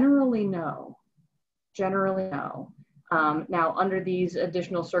is generally no. Generally no. Now, under these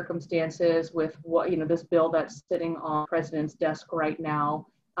additional circumstances with this bill that's sitting on the president's desk right now,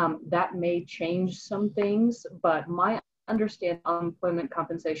 That may change some things, but my understanding of unemployment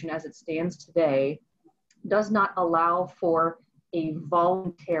compensation as it stands today does not allow for a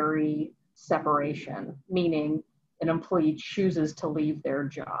voluntary separation, meaning an employee chooses to leave their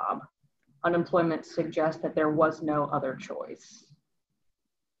job. Unemployment suggests that there was no other choice.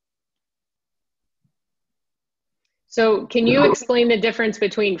 So can you explain the difference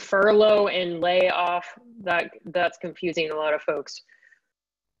between furlough and layoff? That's confusing a lot of folks.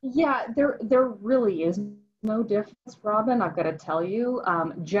 Yeah, there really is no difference, Robin, I've got to tell you.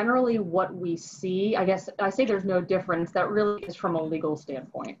 Generally what we see, I guess I say there's no difference, that really is from a legal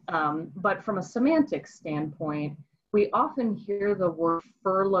standpoint. But from a semantic standpoint, we often hear the word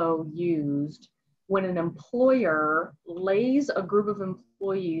furlough used when an employer lays a group of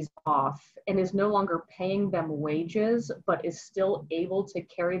employees off and is no longer paying them wages, but is still able to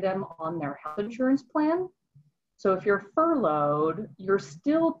carry them on their health insurance plan. So if you're furloughed, you're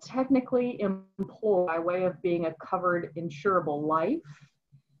still technically employed by way of being a covered insurable life,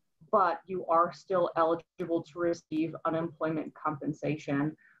 but you are still eligible to receive unemployment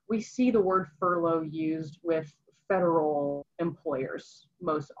compensation. We see the word furlough used with federal employers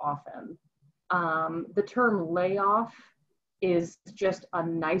most often. The term layoff is just a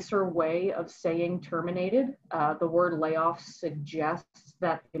nicer way of saying terminated. The word layoff suggests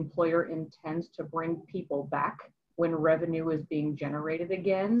that the employer intends to bring people back when revenue is being generated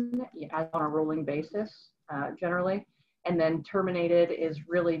again, as on a rolling basis, generally. And then terminated is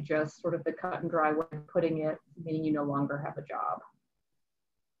really just sort of the cut and dry way of putting it, meaning you no longer have a job.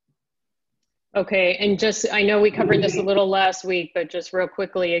 Okay, and just, I know we covered this a little last week, but just real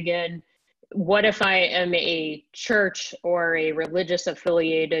quickly again, what if I am a church or a religious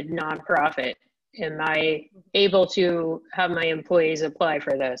affiliated nonprofit? Am I able to have my employees apply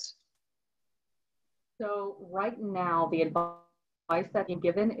for this? So right now, the advice that you've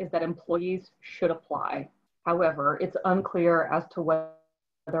given is that employees should apply. However, it's unclear as to whether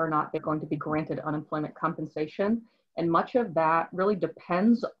or not they're going to be granted unemployment compensation. And much of that really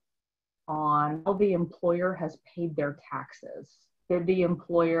depends on how the employer has paid their taxes. Did the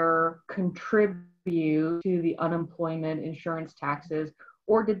employer contribute to the unemployment insurance taxes,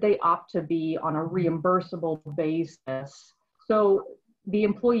 or did they opt to be on a reimbursable basis? So the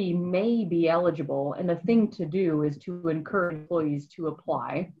employee may be eligible, and the thing to do is to encourage employees to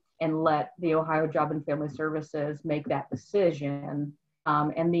apply and let the Ohio Job and Family Services make that decision.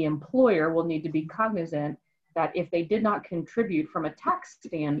 And the employer will need to be cognizant that if they did not contribute from a tax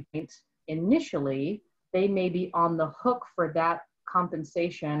standpoint initially, they may be on the hook for that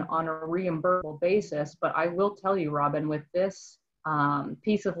compensation on a reimbursable basis. But I will tell you, Robin, with this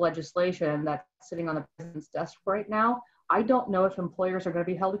piece of legislation that's sitting on the president's desk right now, I don't know if employers are going to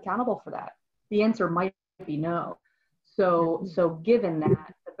be held accountable for that. The answer might be no. So given that,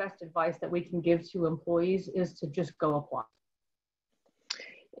 the best advice that we can give to employees is to just go apply.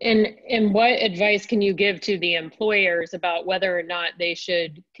 And what advice can you give to the employers about whether or not they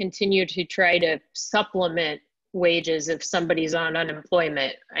should continue to try to supplement wages if somebody's on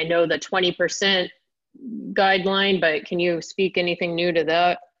unemployment? I know the 20% guideline, but can you speak anything new to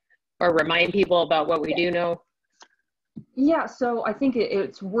that or remind people about what we do know? Yeah, so I think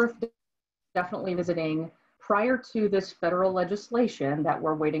it's worth definitely visiting. Prior to this federal legislation that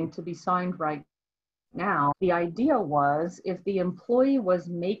we're waiting to be signed right now, the idea was if the employee was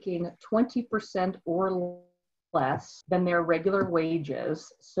making 20% or less than their regular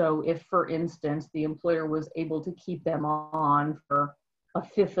wages, so if, for instance, the employer was able to keep them on for a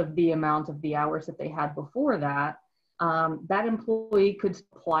fifth of the amount of the hours that they had before that, that employee could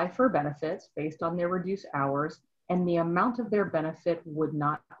apply for benefits based on their reduced hours, and the amount of their benefit would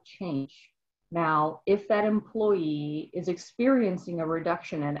not change. Now, if that employee is experiencing a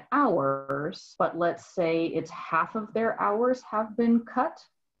reduction in hours, but let's say it's half of their hours have been cut,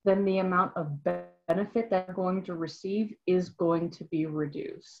 then the amount of benefit that they're going to receive is going to be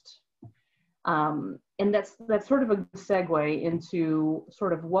reduced. And that's sort of a good segue into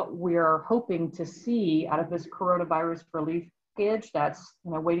sort of what we're hoping to see out of this coronavirus relief package that's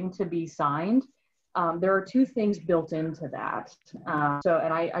waiting to be signed. There are two things built into that.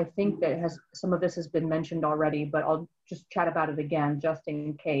 And I think that some of this has been mentioned already, but I'll just chat about it again, just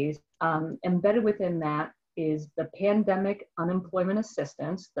in case. Embedded within that is the Pandemic Unemployment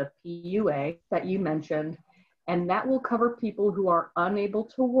Assistance, the PUA that you mentioned, and that will cover people who are unable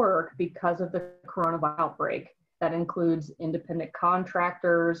to work because of the coronavirus outbreak. That includes independent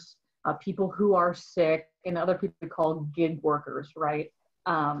contractors, people who are sick, and other people we call gig workers, right?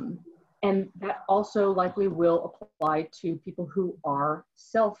 And that also likely will apply to people who are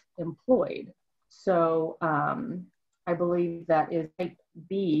self-employed. So I believe that is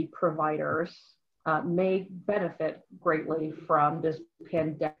B providers may benefit greatly from this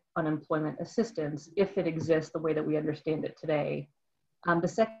pandemic unemployment assistance if it exists the way that we understand it today. The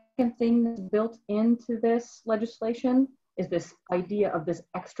second thing that's built into this legislation is this idea of this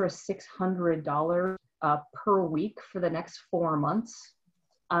extra $600 per week for the next 4 months.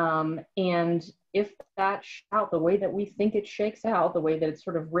 And if that out the way that we think it shakes out, the way that it's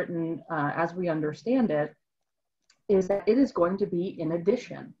sort of written as we understand it, is that it is going to be in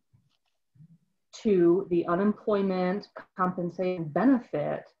addition to the unemployment compensation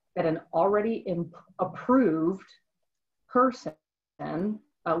benefit that an already approved person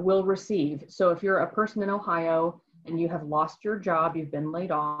will receive. So if you're a person in Ohio and you have lost your job, you've been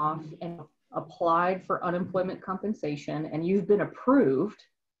laid off and applied for unemployment compensation and you've been approved,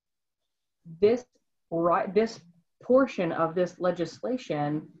 this portion of this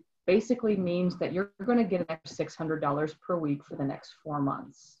legislation basically means that you're going to get an extra $600 per week for the next 4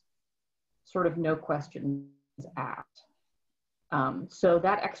 months. Sort of no questions asked. So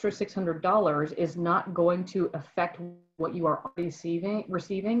that extra $600 is not going to affect what you are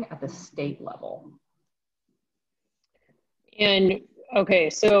receiving at the state level. And okay,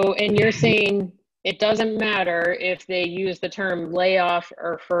 so, and you're saying it doesn't matter if they use the term layoff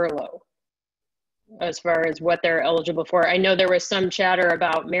or furlough as far as what they're eligible for. I know there was some chatter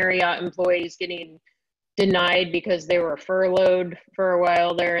about Marriott employees getting denied because they were furloughed for a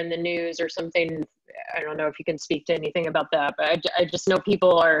while there in the news or something. I don't know if you can speak to anything about that, but I just know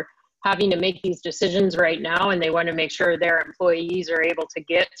people are having to make these decisions right now and they want to make sure their employees are able to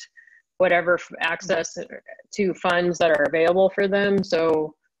get whatever access to funds that are available for them.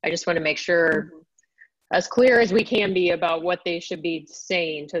 So I just want to make sure as clear as we can be about what they should be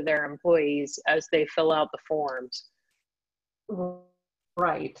saying to their employees as they fill out the forms.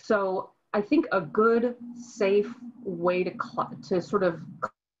 Right. So I think a good, safe way to sort of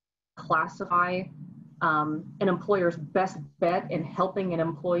classify an employer's best bet in helping an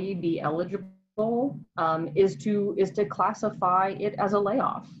employee be eligible is to classify it as a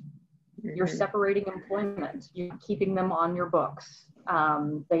layoff. You're separating employment. You're keeping them on your books.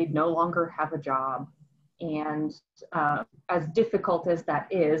 They no longer have a job. And as difficult as that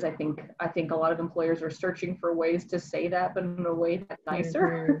is, I think a lot of employers are searching for ways to say that, but in a way that's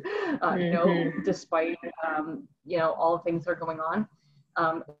nicer. Despite all the things that are going on,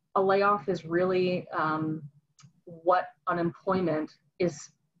 a layoff is really what unemployment is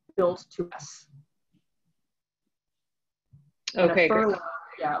built to us. Okay.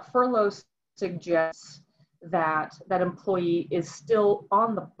 Furlough suggests that that employee is still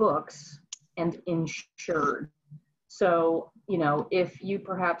on the books and insured. So, if you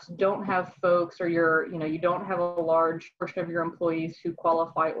perhaps don't have folks or you don't have a large portion of your employees who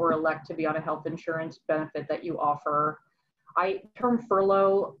qualify or elect to be on a health insurance benefit that you offer, term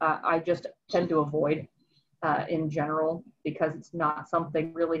furlough, I just tend to avoid in general because it's not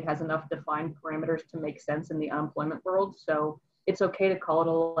something really has enough defined parameters to make sense in the unemployment world. So it's okay to call it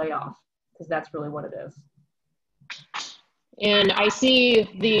a layoff because that's really what it is. And I see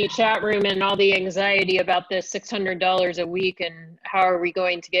the chat room and all the anxiety about this $600 a week and how are we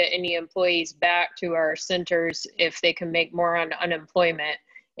going to get any employees back to our centers if they can make more on unemployment.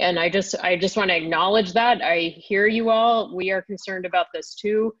 And I just want to acknowledge that. I hear you all. We are concerned about this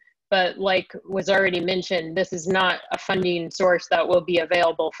too. But like was already mentioned, this is not a funding source that will be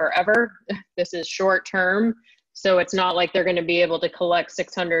available forever. This is short term. So it's not like they're going to be able to collect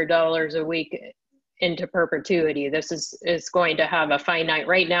 $600 a week into perpetuity. This is going to have a finite,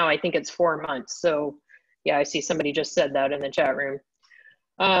 right now I think it's 4 months. So yeah, I see somebody just said that in the chat room.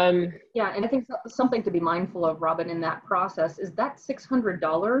 Yeah, and I think something to be mindful of, Robin, in that process is that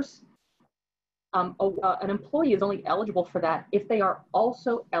 $600, an employee is only eligible for that if they are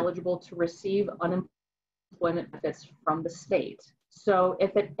also eligible to receive unemployment benefits from the state. So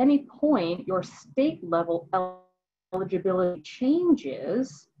if at any point your state level eligibility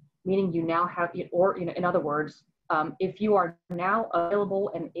changes, meaning you now have, or in other words, if you are now available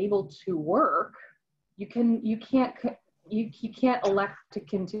and able to work, you can't elect to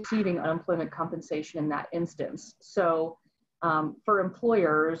continue receiving unemployment compensation in that instance. So for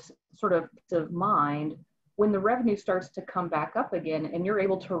employers, sort of peace of mind, when the revenue starts to come back up again and you're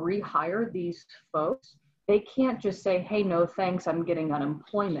able to rehire these folks, they can't just say, hey, no thanks, I'm getting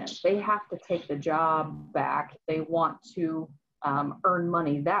unemployment. They have to take the job back. They want to earn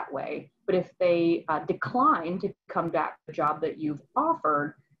money that way. But if they decline to come back to the job that you've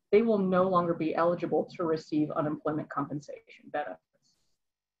offered, they will no longer be eligible to receive unemployment compensation benefits.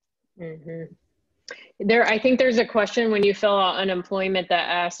 I think there's a question when you fill out unemployment that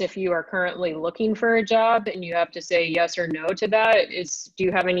asks if you are currently looking for a job, and you have to say yes or no to that. Do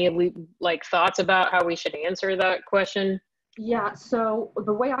you have any like thoughts about how we should answer that question? Yeah, so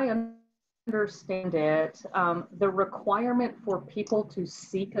the way I understand it, the requirement for people to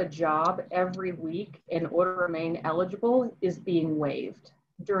seek a job every week in order to remain eligible is being waived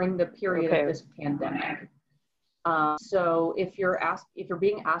during the period of this pandemic. So if you're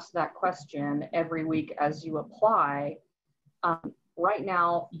being asked that question every week as you apply, right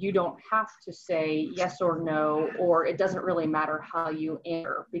now you don't have to say yes or no, or it doesn't really matter how you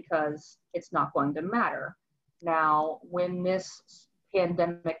answer because it's not going to matter. Now, when this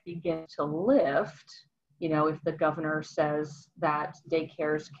pandemic begins to lift, you know, if the governor says that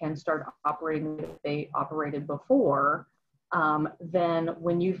daycares can start operating the way they operated before, then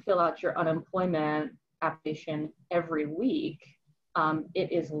when you fill out your unemployment application every week,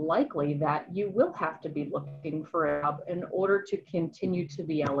 it is likely that you will have to be looking for a job in order to continue to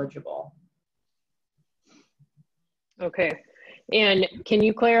be eligible. Okay. And can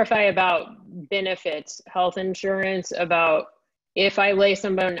you clarify about benefits, health insurance, about if I lay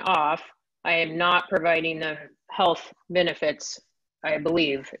someone off, I am not providing them health benefits, I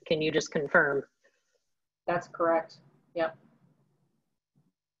believe. Can you just confirm? That's correct. Yep.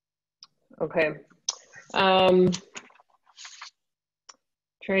 Okay.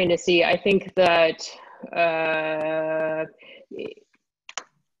 Trying to see, I think that,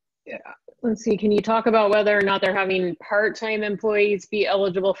 let's see, can you talk about whether or not they're having part-time employees be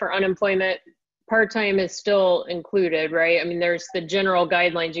eligible for unemployment? Part-time is still included, right? I mean, there's the general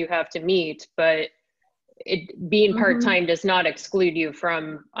guidelines you have to meet, but being part-time does not exclude you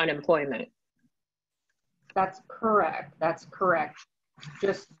from unemployment. That's correct. That's correct.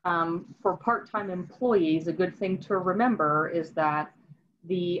 Just for part-time employees, a good thing to remember is that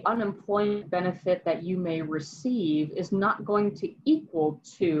the unemployment benefit that you may receive is not going to equal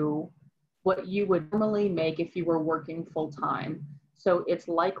to what you would normally make if you were working full-time. So it's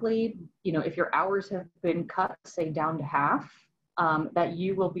likely, you know, if your hours have been cut, say down to half, that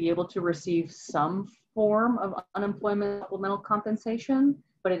you will be able to receive some form of unemployment supplemental compensation,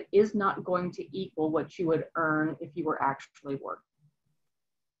 but it is not going to equal what you would earn if you were actually working.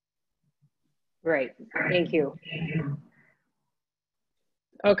 Right, thank you.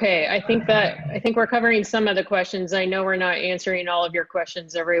 Okay, I think we're covering some of the questions. I know we're not answering all of your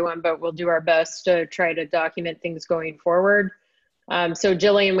questions, everyone, but we'll do our best to try to document things going forward. So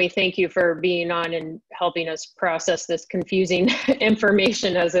Jillian, we thank you for being on and helping us process this confusing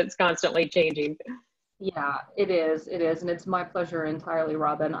information as it's constantly changing. Yeah, it is, and it's my pleasure entirely,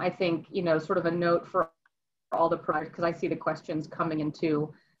 Robin. I think, you know, sort of a note for all the providers, because I see the questions coming in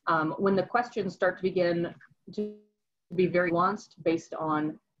too. When the questions start to begin to be very nuanced based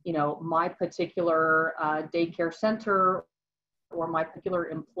on, you know, my particular daycare center or my particular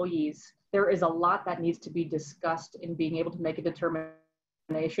employees, there is a lot that needs to be discussed in being able to make a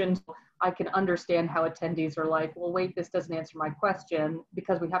determination. I can understand how attendees are like, well, wait, this doesn't answer my question,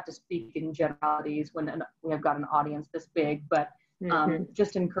 because we have to speak in generalities when we have got an audience this big, but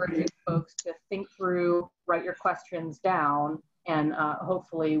just encouraging folks to think through, write your questions down, and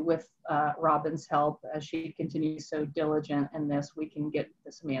hopefully with Robin's help, as she continues so diligent in this, we can get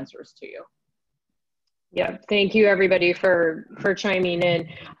some answers to you. Yeah, thank you everybody for chiming in.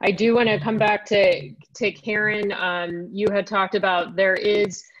 I do want to come back to Karen. You had talked about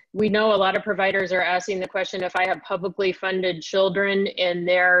we know a lot of providers are asking the question, if I have publicly funded children and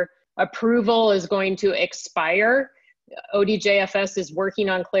their approval is going to expire, ODJFS is working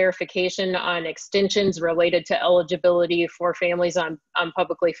on clarification on extensions related to eligibility for families on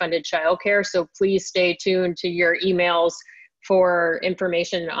publicly funded childcare. So please stay tuned to your emails for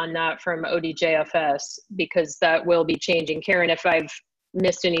information on that from ODJFS, because that will be changing. Karen, if I've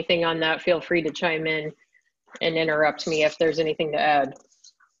missed anything on that, feel free to chime in and interrupt me if there's anything to add.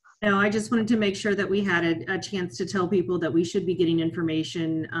 No, I just wanted to make sure that we had a chance to tell people that we should be getting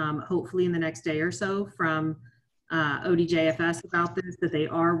information, hopefully in the next day or so, from ODJFS about this, that they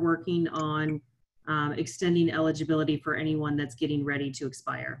are working on extending eligibility for anyone that's getting ready to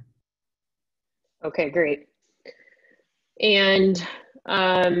expire. Okay, great. And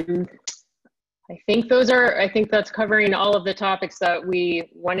I think that's covering all of the topics that we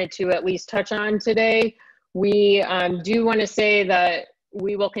wanted to at least touch on today. We do want to say that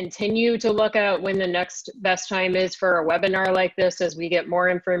we will continue to look at when the next best time is for a webinar like this as we get more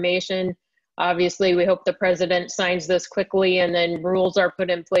information. Obviously, we hope the president signs this quickly and then rules are put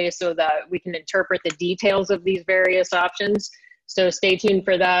in place so that we can interpret the details of these various options. So stay tuned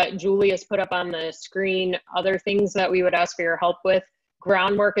for that. Julie has put up on the screen other things that we would ask for your help with.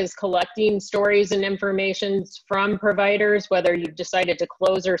 Groundwork is collecting stories and information from providers, whether you've decided to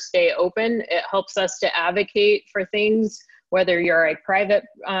close or stay open. It helps us to advocate for things, whether you're a private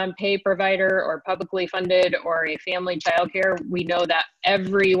pay provider or publicly funded or a family childcare. We know that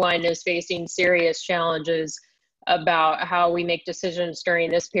everyone is facing serious challenges about how we make decisions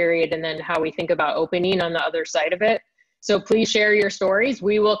during this period and then how we think about opening on the other side of it. So please share your stories.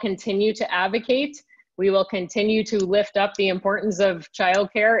 We will continue to advocate. We will continue to lift up the importance of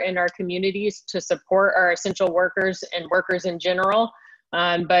childcare in our communities to support our essential workers and workers in general.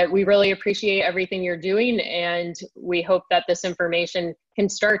 But we really appreciate everything you're doing, and we hope that this information can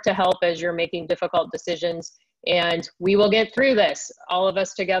start to help as you're making difficult decisions. And we will get through this, all of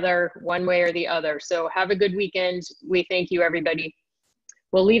us together, one way or the other. So have a good weekend. We thank you, everybody.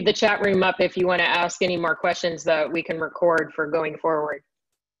 We'll leave the chat room up if you want to ask any more questions that we can record for going forward.